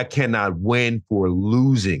 dude, I cannot win for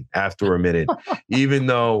losing after a minute, even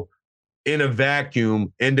though in a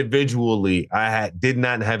vacuum, individually, did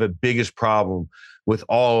not have a biggest problem with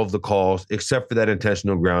all of the calls except for that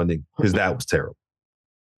intentional grounding, because that was terrible.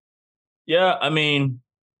 Yeah, I mean,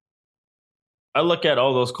 I look at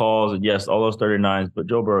all those calls, and yes, all those 39s, but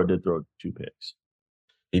Joe Burrow did throw 2 picks.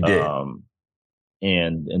 He did.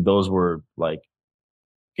 And those were like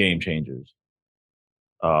game changers.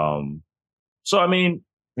 So I mean,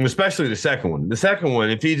 especially the second one. The second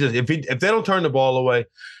one, if they don't turn the ball away,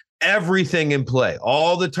 everything in play,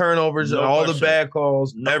 all the turnovers, all the bad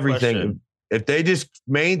calls, everything. If they just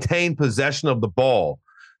maintain possession of the ball,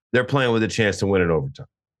 they're playing with a chance to win in overtime.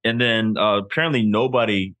 And then apparently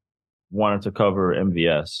nobody wanted to cover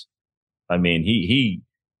MVS. I mean, he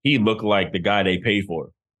looked like the guy they paid for.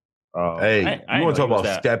 Hey, you want to talk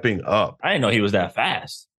about stepping up? I didn't know he was that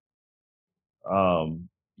fast.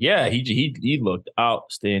 Yeah, he looked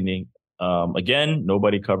outstanding. Again,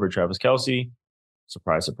 nobody covered Travis Kelce.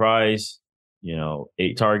 Surprise, surprise.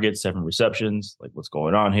 8 targets, 7 receptions. Like, what's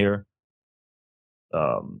going on here?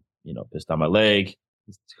 Pissed on my leg.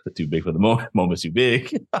 It's too big for the moment. Moment's too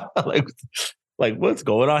big. like what's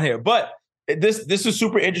going on here? But this is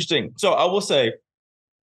super interesting. So I will say,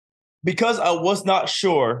 because I was not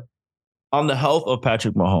sure on the health of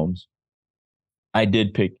Patrick Mahomes, I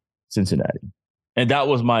did pick Cincinnati. And that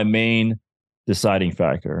was my main deciding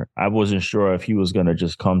factor. I wasn't sure if he was going to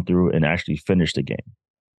just come through and actually finish the game.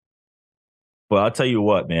 But I'll tell you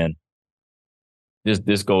what, man,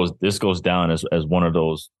 this goes down as one of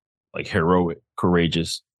those like heroic,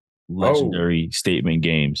 courageous, legendary statement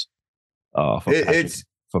games. For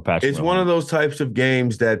Patrick it's Mahomes. one of those types of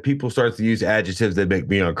games that people start to use adjectives that make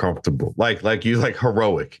me uncomfortable. Like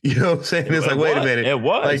heroic. You know what I'm saying? It's like, wait a minute. It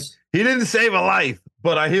was. Like, he didn't save a life,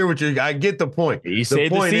 but I get the point. He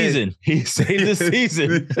saved the season. He saved the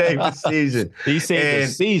season. He saved the season. He saved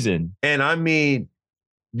the season. And I mean,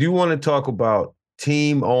 you want to talk about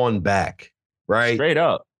team on back, right? Straight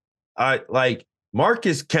up. I like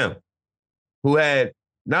Marcus Kemp, who had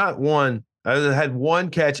had one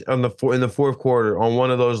catch in the fourth quarter on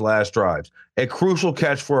one of those last drives, a crucial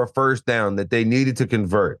catch for a first down that they needed to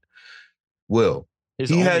convert.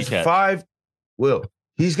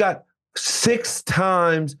 He's got 6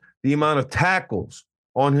 times the amount of tackles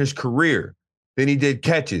on his career than he did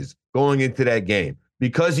catches going into that game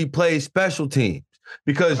because he plays special teams,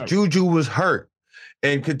 because Juju was hurt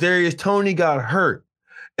and Kadarius Toney got hurt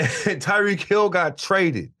and Tyreek Hill got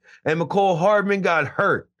traded and McCole Hardman got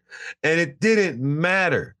hurt. And it didn't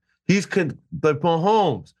matter. The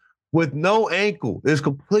Mahomes with no ankle is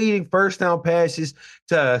completing first down passes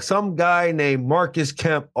to some guy named Marcus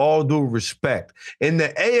Kemp, all due respect, in the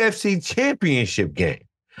AFC Championship game.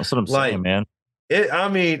 That's what I'm saying, man. It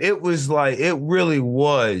really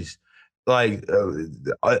was like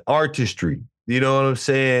artistry. You know what I'm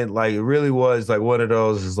saying? Like, it really was like one of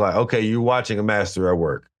those. Is like, okay, you're watching a master at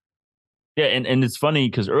work. Yeah, and it's funny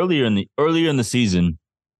because earlier in the season,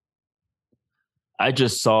 I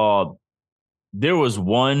just saw there was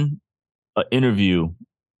one interview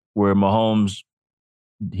where Mahomes,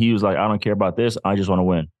 he was like, I don't care about this. I just want to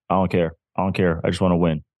win. I don't care. I just want to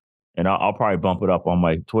win. And I'll probably bump it up on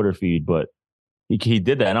my Twitter feed, but he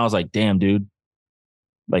did that. And I was like, damn, dude,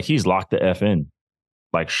 like he's locked the F in,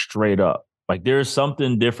 like straight up. Like there's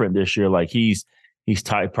something different this year. Like he's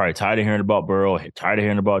probably tired of hearing about Burrow, tired of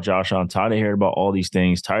hearing about Josh Allen, tired of hearing about all these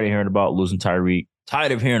things, tired of hearing about losing Tyreek,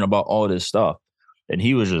 tired of hearing about all this stuff. And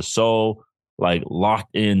he was just so like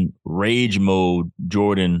locked in rage mode,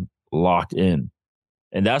 Jordan locked in.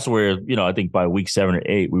 And that's where, I think by week 7 or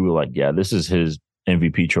 8, we were like, yeah, this is his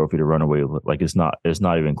MVP trophy to run away with. Like it's not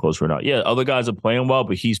even close right now. Yeah, other guys are playing well,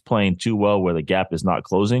 but he's playing too well where the gap is not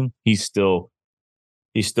closing. He's still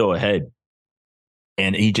ahead.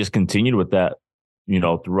 And he just continued with that,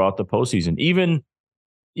 throughout the postseason. Even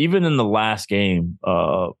in the last game,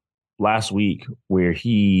 last week, where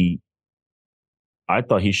I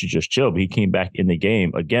thought he should just chill, but he came back in the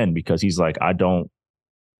game again because he's like, I'm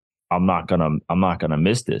not gonna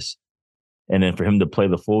miss this. And then for him to play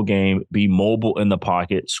the full game, be mobile in the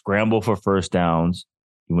pocket, scramble for first downs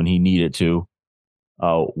when he needed to,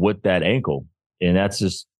 with that ankle. And that's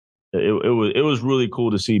just, it was really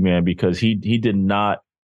cool to see, man, because he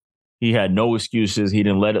had no excuses. He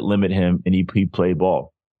didn't let it limit him, and he played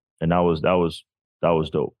ball. And that was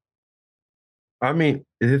dope. I mean,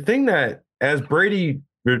 the thing that, as Brady,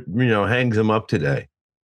 hangs him up today,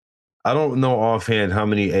 I don't know offhand how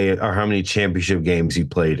many championship games he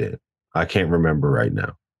played in. I can't remember right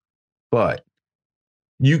now. But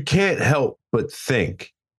you can't help but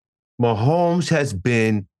think Mahomes has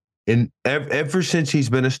been ever since he's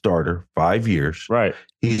been a starter, 5 years. Right.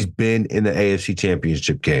 He's been in the AFC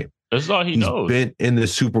Championship game. That's all he knows. He's been in the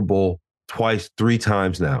Super Bowl 3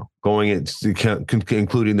 times now, including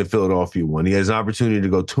the Philadelphia one. He has an opportunity to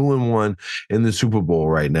go 2-1 in the Super Bowl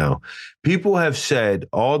right now. People have said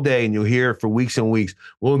all day, and you'll hear it for weeks and weeks,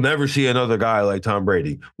 we'll never see another guy like Tom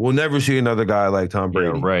Brady. We'll never see another guy like Tom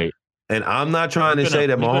Brady. Yeah, right. And I'm not trying to say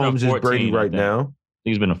that Mahomes is Brady right now.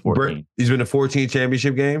 He's been a 14. He's been to 14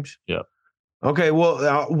 championship games? Yeah. Okay,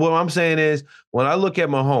 well, what I'm saying is, when I look at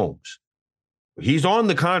Mahomes, he's on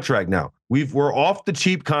the contract now. We're off the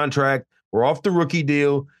cheap contract. We're off the rookie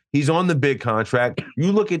deal. He's on the big contract.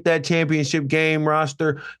 You look at that championship game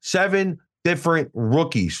roster, 7 different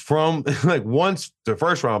rookies from like once the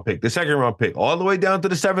first round pick, the second round pick, all the way down to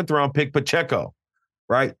the seventh round pick, Pacheco,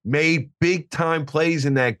 right? Made big time plays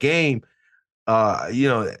in that game. You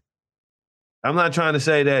know, I'm not trying to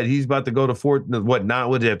say that he's about to go to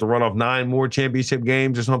would he have to run off 9 more championship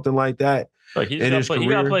games or something like that? Like he got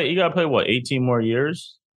to play what, 18 more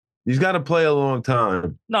years? He's got to play a long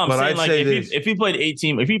time. No, I'm saying like if he played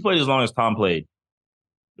 18, if he played as long as Tom played,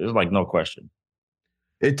 there's like no question.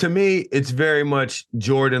 To me, it's very much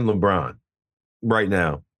Jordan LeBron right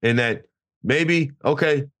now. And that maybe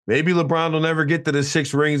LeBron will never get to the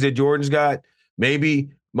 6 rings that Jordan's got.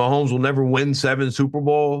 Maybe Mahomes will never win 7 Super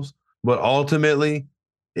Bowls. But ultimately,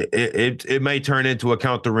 it may turn into a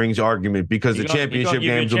count the rings argument because the championship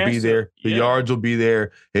games will be there, the yards will be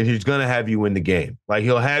there, and he's going to have you in the game. Like,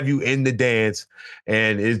 he'll have you in the dance,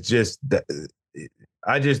 and it's just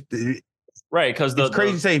right, because it's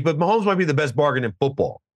crazy to say, but Mahomes might be the best bargain in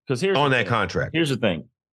football on that contract. Here's the thing: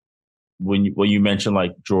 when you mention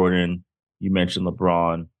like Jordan, you mentioned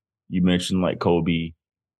LeBron, you mentioned like Kobe,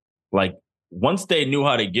 like once they knew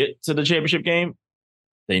how to get to the championship game,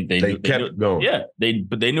 they kept going. Yeah, they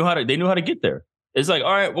knew how to get there. It's like,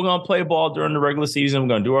 all right, we're gonna play ball during the regular season, we're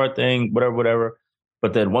gonna do our thing, whatever.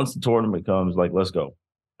 But then once the tournament comes, like, let's go,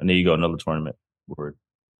 and there you go, another tournament where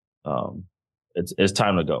it's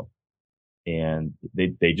time to go. And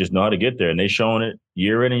they just know how to get there, and they've shown it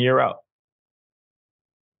year in and year out.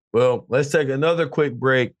 Well, let's take another quick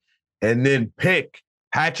break and then pick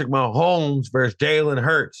Patrick Mahomes versus Jalen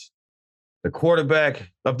Hurts, the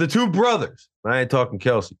quarterback of the 2 brothers. I ain't talking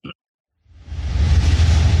Kelsey.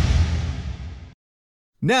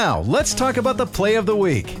 Now, let's talk about the play of the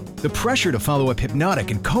week. The pressure to follow up Hypnotic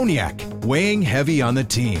and Cognac, weighing heavy on the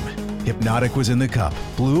team. Hypnotic was in the cup,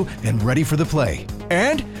 blue, and ready for the play.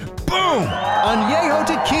 And boom! Añejo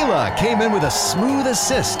Tequila came in with a smooth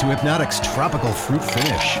assist to Hypnotic's tropical fruit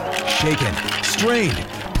finish. Shaken, strained,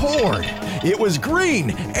 poured. It was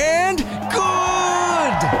green and good!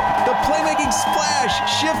 The playmaking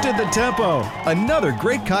splash shifted the tempo. Another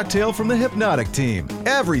great cocktail from the Hypnotic team.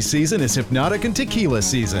 Every season is Hypnotic and Tequila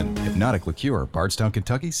season. Hypnotic Liqueur, Bardstown,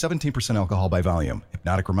 Kentucky, 17% alcohol by volume.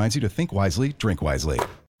 Hypnotic reminds you to think wisely, drink wisely.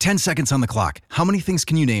 10 seconds on the clock. How many things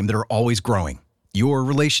can you name that are always growing? Your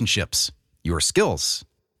relationships, your skills,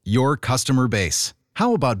 your customer base.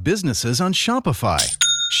 How about businesses on Shopify?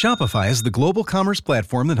 Shopify is the global commerce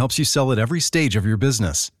platform that helps you sell at every stage of your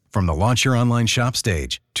business. From the launch your online shop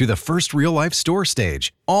stage, to the first real-life store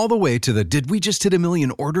stage, all the way to the did we just hit 1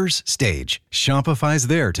 million orders stage. Shopify's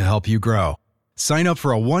there to help you grow. Sign up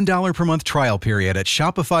for a $1 per month trial period at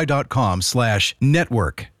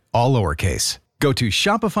shopify.com/network, all lowercase. Go to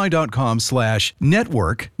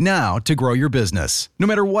shopify.com/network now to grow your business, no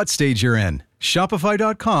matter what stage you're in.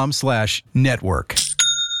 Shopify.com/network.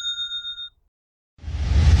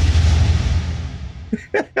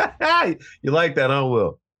 You like that, huh,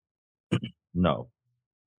 Will? No.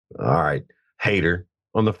 All right. Hater.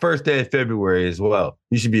 On the first day of February as well.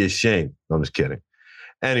 You should be ashamed. No, I'm just kidding.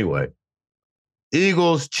 Anyway,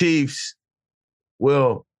 Eagles, Chiefs.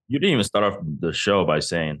 Will. You didn't even start off the show by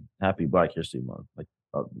saying Happy Black History Month. Like,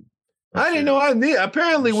 I didn't know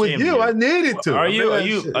apparently with you, I needed to. Are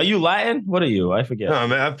you Latin? What are you? I forget. No,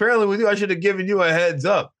 man. Apparently with you, I should have given you a heads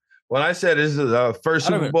up. When I said this is the first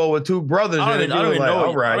Super Bowl with 2 brothers, I don't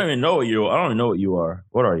even know what you are.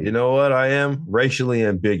 What are you? You know what I am? Racially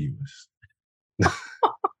ambiguous.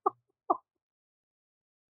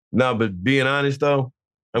 No, but being honest though,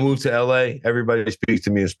 I moved to LA. Everybody speaks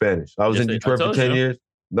to me in Spanish. I was in Detroit for 10 years.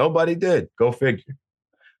 Nobody did. Go figure.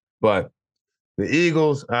 But the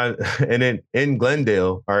Eagles, and then in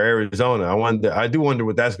Glendale or Arizona, I do wonder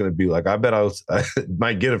what that's going to be like. I bet I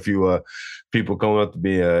might get a few people coming up to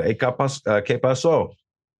be ¿Qué pasó?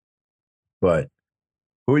 But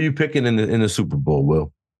who are you picking in the Super Bowl,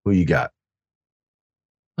 Will? Who you got?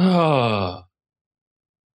 I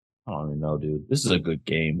don't even know, dude. This is a good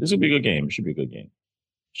game. This will be a good game. It should be a good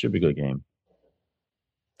game.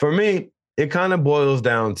 For me, it kind of boils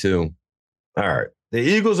down to, all right, the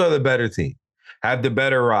Eagles are the better team, have the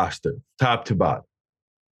better roster, top to bottom.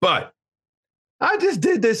 But I just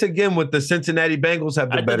did this again with the Cincinnati Bengals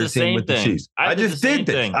have the better team with the Chiefs. I just did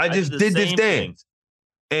this. I just did this dance.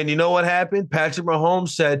 And you know what happened? Patrick Mahomes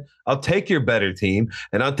said, I'll take your better team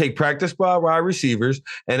and I'll take practice squad wide receivers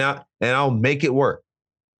and I'll make it work.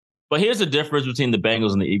 But here's the difference between the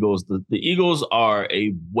Bengals and the Eagles. The Eagles are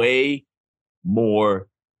a way more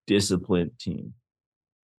disciplined team.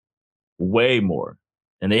 Way more.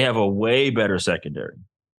 And they have a way better secondary.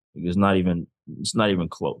 It's not even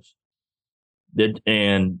close.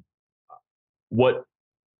 And what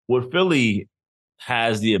Philly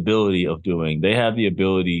has the ability of doing. They have the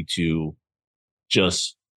ability to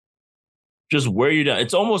just wear you down.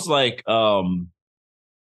 It's almost like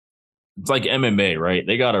it's like MMA, right?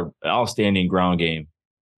 They got an outstanding ground game,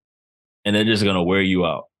 and they're just gonna wear you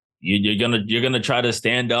out. You're gonna try to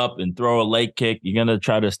stand up and throw a leg kick. You're gonna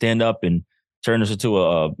try to stand up and turn this into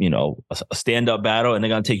a stand up battle, and they're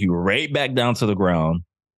gonna take you right back down to the ground,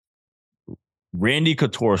 Randy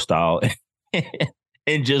Couture style,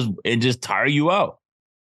 and just tire you out.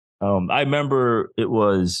 I remember I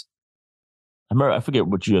forget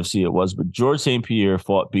what UFC it was, but George St. Pierre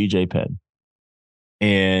fought BJ Penn,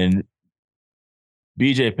 and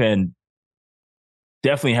BJ Penn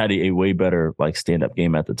definitely had a way better like stand-up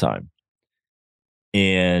game at the time.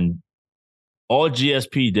 And all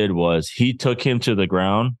GSP did was he took him to the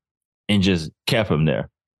ground and just kept him there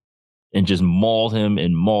and just mauled him.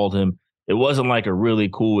 It wasn't like a really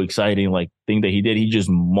cool, exciting like thing that he did. He just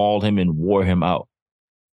mauled him and wore him out.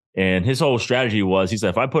 And his whole strategy was, he said,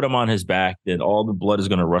 if I put him on his back, then all the blood is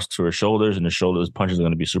going to rush to his shoulders, and his punches are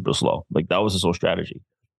going to be super slow. Like, that was his whole strategy.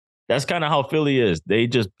 That's kind of how Philly is. They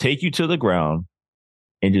just take you to the ground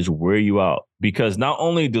and just wear you out, because not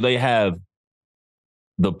only do they have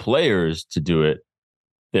the players to do it,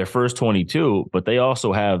 their first 22, but they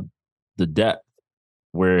also have the depth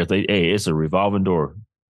where it's a revolving door.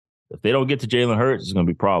 If they don't get to Jalen Hurts, it's going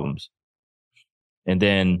to be problems. And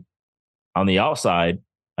then on the outside,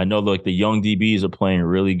 I know like the young DBs are playing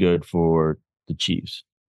really good for the Chiefs,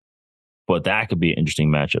 but that could be an interesting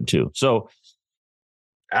matchup too. So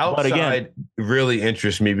outside really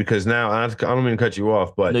interests me, because now I don't mean to cut you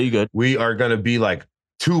off, but no, you good. We are going to be like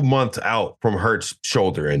 2 months out from Hurts'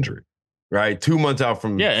 shoulder injury, right? 2 months out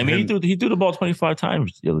from. Yeah, I mean, he threw the ball 25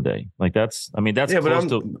 times the other day. Like that's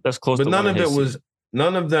close. But to none of it was.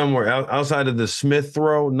 None of them were outside of the Smith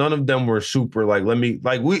throw. None of them were super like.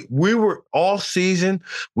 We were all season.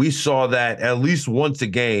 We saw that at least once a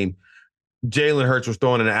game. Jalen Hurts was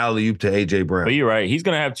throwing an alley-oop to AJ Brown. But you're right. He's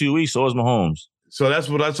going to have 2 weeks. So is Mahomes. So that's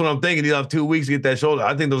what I'm thinking. He'll have 2 weeks to get that shoulder.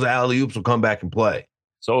 I think those alley-oops will come back and play.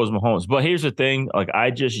 So is Mahomes. But here's the thing. Like, I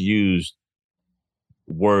just used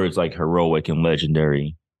words like heroic and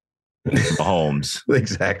legendary. Mahomes.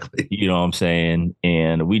 Exactly. You know what I'm saying?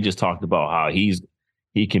 And we just talked about how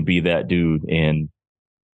he can be that dude. And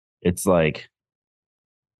it's like,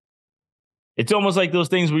 it's almost like those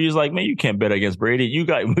things where you're like, man, you can't bet against Brady.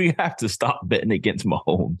 We have to stop betting against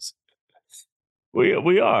Mahomes.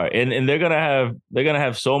 We are. And they're gonna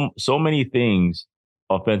have so many things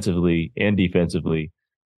offensively and defensively.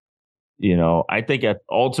 You know, I think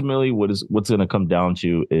ultimately what's gonna come down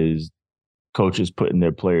to is coaches putting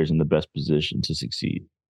their players in the best position to succeed.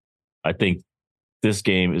 I think this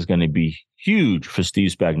game is going to be huge for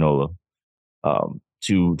Steve Spagnuolo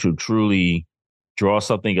to truly draw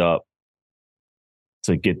something up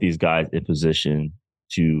to get these guys in position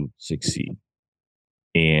to succeed.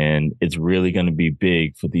 And it's really going to be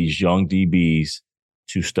big for these young DBs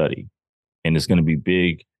to study. And it's going to be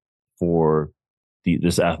big for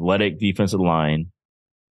this athletic defensive line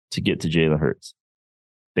to get to Jalen Hurts.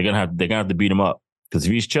 They're gonna have to beat him up, because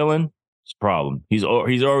if he's chilling, it's a problem. He's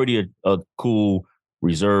already a cool,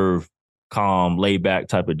 reserved, calm, laid back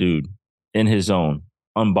type of dude in his zone,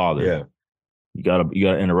 unbothered. Yeah, you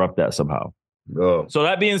gotta interrupt that somehow. Oh. So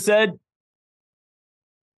that being said,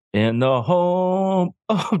 in the home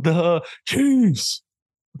of the Chiefs,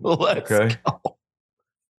 let's go.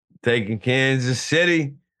 Taking Kansas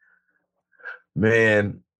City,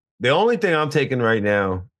 man. The only thing I'm taking right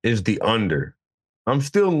now is the under. I'm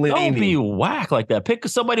still leaning. Don't be whack like that. Pick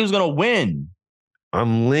somebody who's going to win.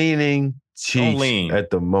 I'm leaning Chiefs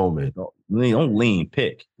at the moment. Don't lean.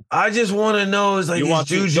 Pick. I just want to know is like, is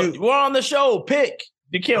Juju. We're on the show. Pick.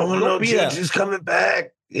 You can't. I want to know Juju's coming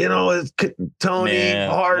back. You know, it's Tony,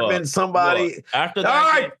 Hardman, somebody. Look, after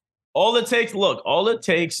that, all it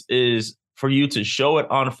takes is for you to show it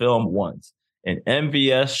on film once, and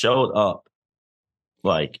MVS showed up.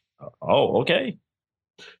 Like, oh, okay.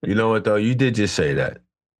 You know what, though? You did just say that.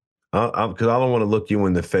 Because I don't want to look you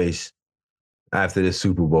in the face after this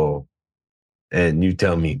Super Bowl and you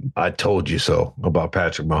tell me, I told you so about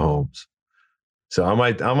Patrick Mahomes. So I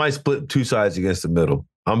might split two sides against the middle.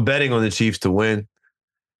 I'm betting on the Chiefs to win,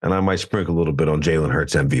 and I might sprinkle a little bit on Jalen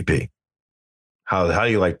Hurts MVP. How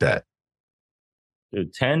do you like that?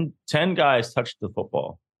 Dude, 10 guys touched the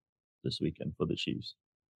football this weekend for the Chiefs.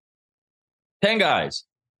 10 guys.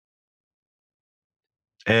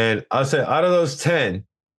 And I'll say, out of those 10,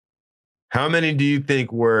 how many do you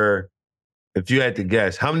think were, if you had to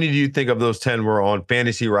guess, how many do you think of those 10 were on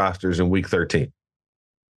fantasy rosters in week 13?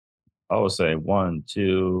 I would say 1,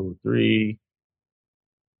 2, 3.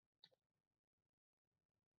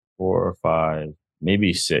 4, 5,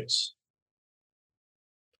 maybe 6.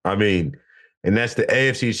 I mean, and that's the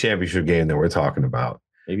AFC Championship game that we're talking about.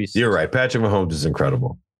 Maybe 6. You're right. Patrick Mahomes is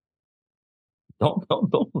incredible. Don't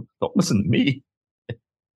listen to me.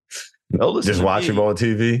 Don't listen. Just watch him on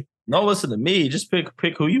TV. Don't listen to me. Just pick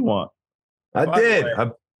who you want. I did.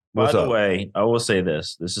 By the way, I will say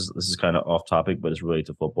this. This is kind of off topic, but it's related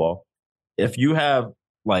to football. If you have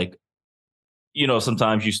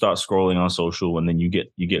sometimes you start scrolling on social and then you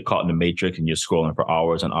get caught in the matrix and you're scrolling for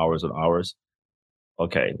hours and hours and hours.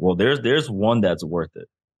 Okay, well there's one that's worth it,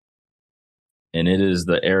 and it is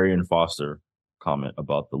the Arian Foster comment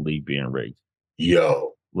about the league being rigged.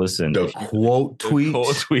 Yo, listen, the quote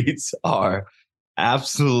tweets are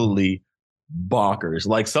absolutely bonkers.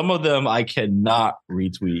 Like some of them I cannot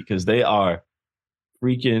retweet because they are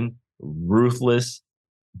freaking ruthless,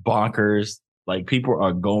 bonkers. Like people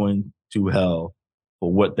are going to hell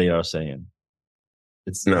for what they are saying.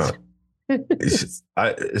 Some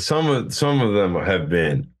of them have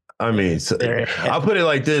been. I mean, I'll put it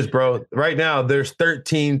like this, bro. Right now, there's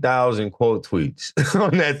 13,000 quote tweets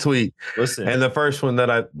on that tweet. Listen, and the first one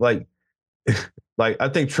that I like, I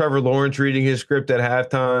think Trevor Lawrence reading his script at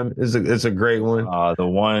halftime is a great one. The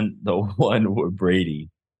one with Brady,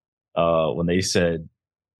 when they said,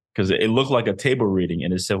 because it looked like a table reading,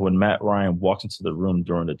 and it said when Matt Ryan walks into the room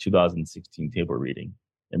during the 2016 table reading,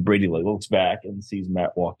 and Brady looks back and sees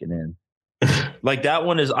Matt walking in. Like that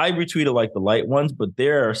one is, I retweeted like the light ones, but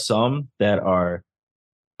there are some that are,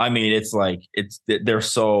 I mean, they're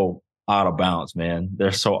so out of bounds, man.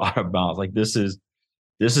 They're so out of bounds. Like this is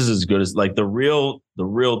as good as like the real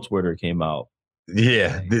Twitter came out.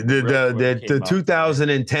 Yeah, the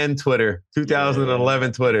 2010 Twitter,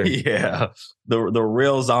 2011 Twitter. Yeah, the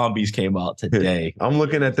real zombies came out today. I'm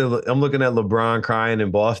looking at LeBron crying in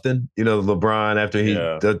Boston. You know, LeBron after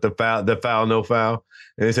the foul, no foul,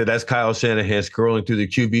 and they said that's Kyle Shanahan scrolling through the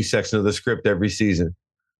QB section of the script every season.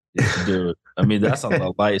 Dude, I mean that's on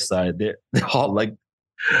the light side. They're all like,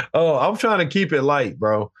 oh, I'm trying to keep it light,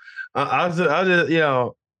 bro. I just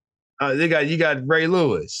you got Ray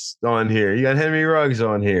Lewis on here. You got Henry Ruggs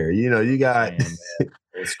on here. You got. Man,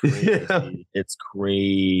 it's crazy. Yeah. It's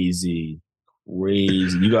crazy.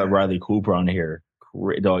 You got Riley Cooper on here.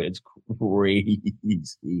 Dog, it's crazy.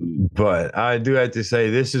 But I do have to say,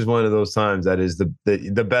 this is one of those times that is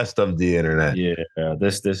the best of the internet. Yeah,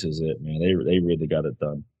 this is it, man. They really got it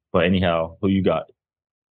done. But anyhow, who you got?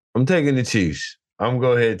 I'm taking the Chiefs. I'm going to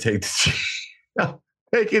go ahead and take the Chiefs. I'm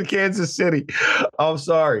taking Kansas City. I'm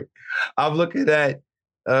sorry. I'm looking at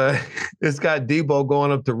it's got Debo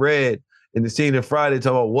going up to red in the scene in Friday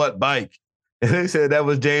talking about what bike. And they said that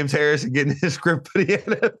was James Harrison getting his script for the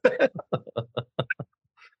NFL.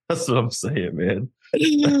 That's what I'm saying, man.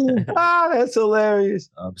 That's hilarious.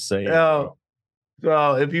 I'm saying. So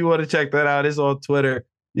if you want to check that out, it's on Twitter.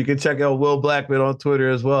 You can check out Will Blackman on Twitter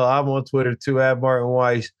as well. I'm on Twitter too, at Martin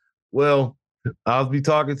Weiss. Will, I'll be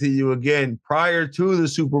talking to you again prior to the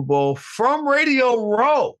Super Bowl from Radio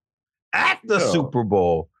Row at the Super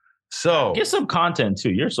Bowl. So get some content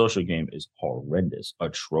too. Your social game is horrendous,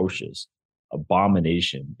 atrocious,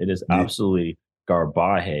 abomination. It is absolutely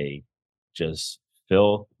garbage, just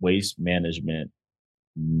filth, waste management,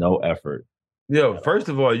 no effort. Yo, first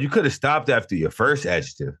of all, you could have stopped after your first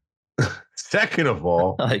adjective. Second of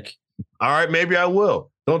all, all right, maybe I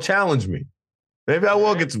will. Don't challenge me. Maybe I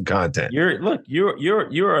will get some content. You're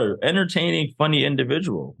an entertaining, funny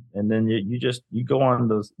individual, and then you go on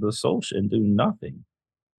the social and do nothing.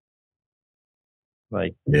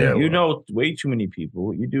 Like you know way too many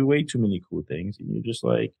people. You do way too many cool things, and you're just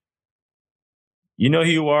like, you know who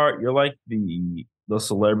you are. You're like the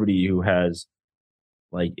celebrity who has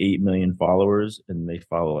like 8 million followers, and they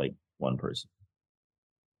follow like one person.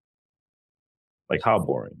 Like how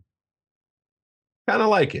boring. Kind of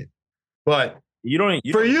like it, but.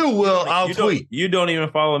 Will, I'll tweet. You don't even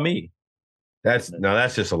follow me. That's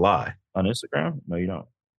just a lie. On Instagram? No, you don't.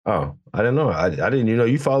 Oh, I didn't know. I didn't even know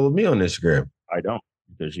you followed me on Instagram. I don't,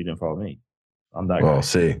 because you didn't follow me. I'm that guy. Well,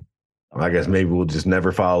 see. I guess maybe we'll just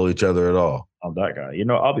never follow each other at all. I'm that guy.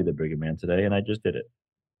 I'll be the bigger man today, and I just did it.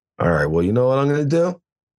 All right. Well, you know what I'm going to do?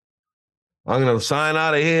 I'm going to sign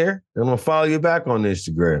out of here, and I'm going to follow you back on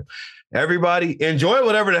Instagram. Everybody, enjoy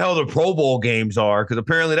whatever the hell the Pro Bowl games are, because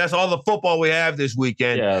apparently that's all the football we have this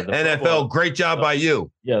weekend. Yeah, NFL, great job by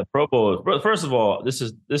you. Yeah, the Pro Bowl. First of all, this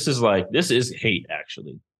is hate,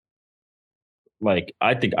 actually. Like,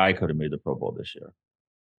 I think I could have made the Pro Bowl this year.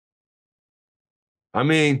 I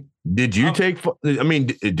mean, did you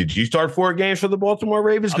did you start 4 games for the Baltimore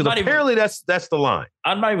Ravens? Because apparently that's the line.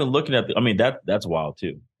 I'm not even looking at that's wild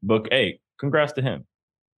too. But hey, congrats to him.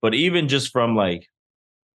 But even just from like,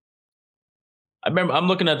 I remember I'm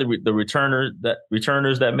looking at the returners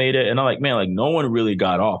that made it, and I'm like, man, like no one really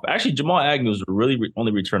got off. Actually, Jamal Agnew was the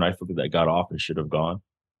only returner I feel that got off and should have gone.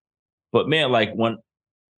 But man, like when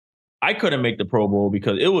I couldn't make the Pro Bowl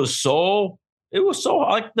because it was so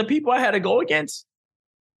like the people I had to go against: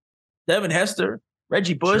 Devin Hester,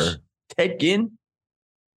 Reggie Bush, Ted Ginn,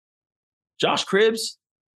 Josh Cribbs,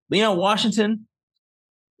 Leon Washington.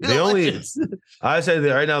 I say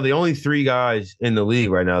that right now, the only 3 guys in the league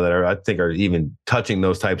right now that I think are even touching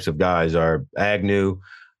those types of guys are Agnew,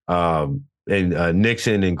 and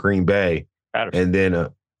Nixon in Green Bay, Patterson.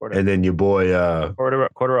 and then your boy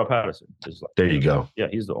Cordarrelle Patterson. There you go. Yeah,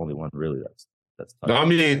 he's the only one really that's. No, I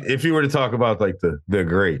mean, if you were to talk about like the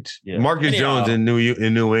greats, Marcus Jones in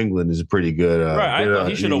New England is pretty good. Right, I thought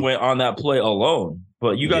he should have went on that play alone,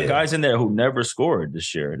 but you got guys in there who never scored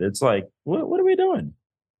this year. It's like, what are we doing?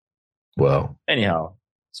 Well, anyhow,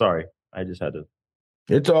 sorry, I just had to.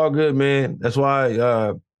 It's all good, man. That's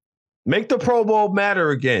why make the Pro Bowl matter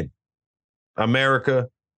again, America.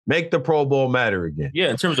 Make the Pro Bowl matter again. Yeah,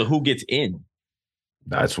 in terms of who gets in.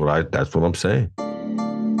 That's what I'm saying.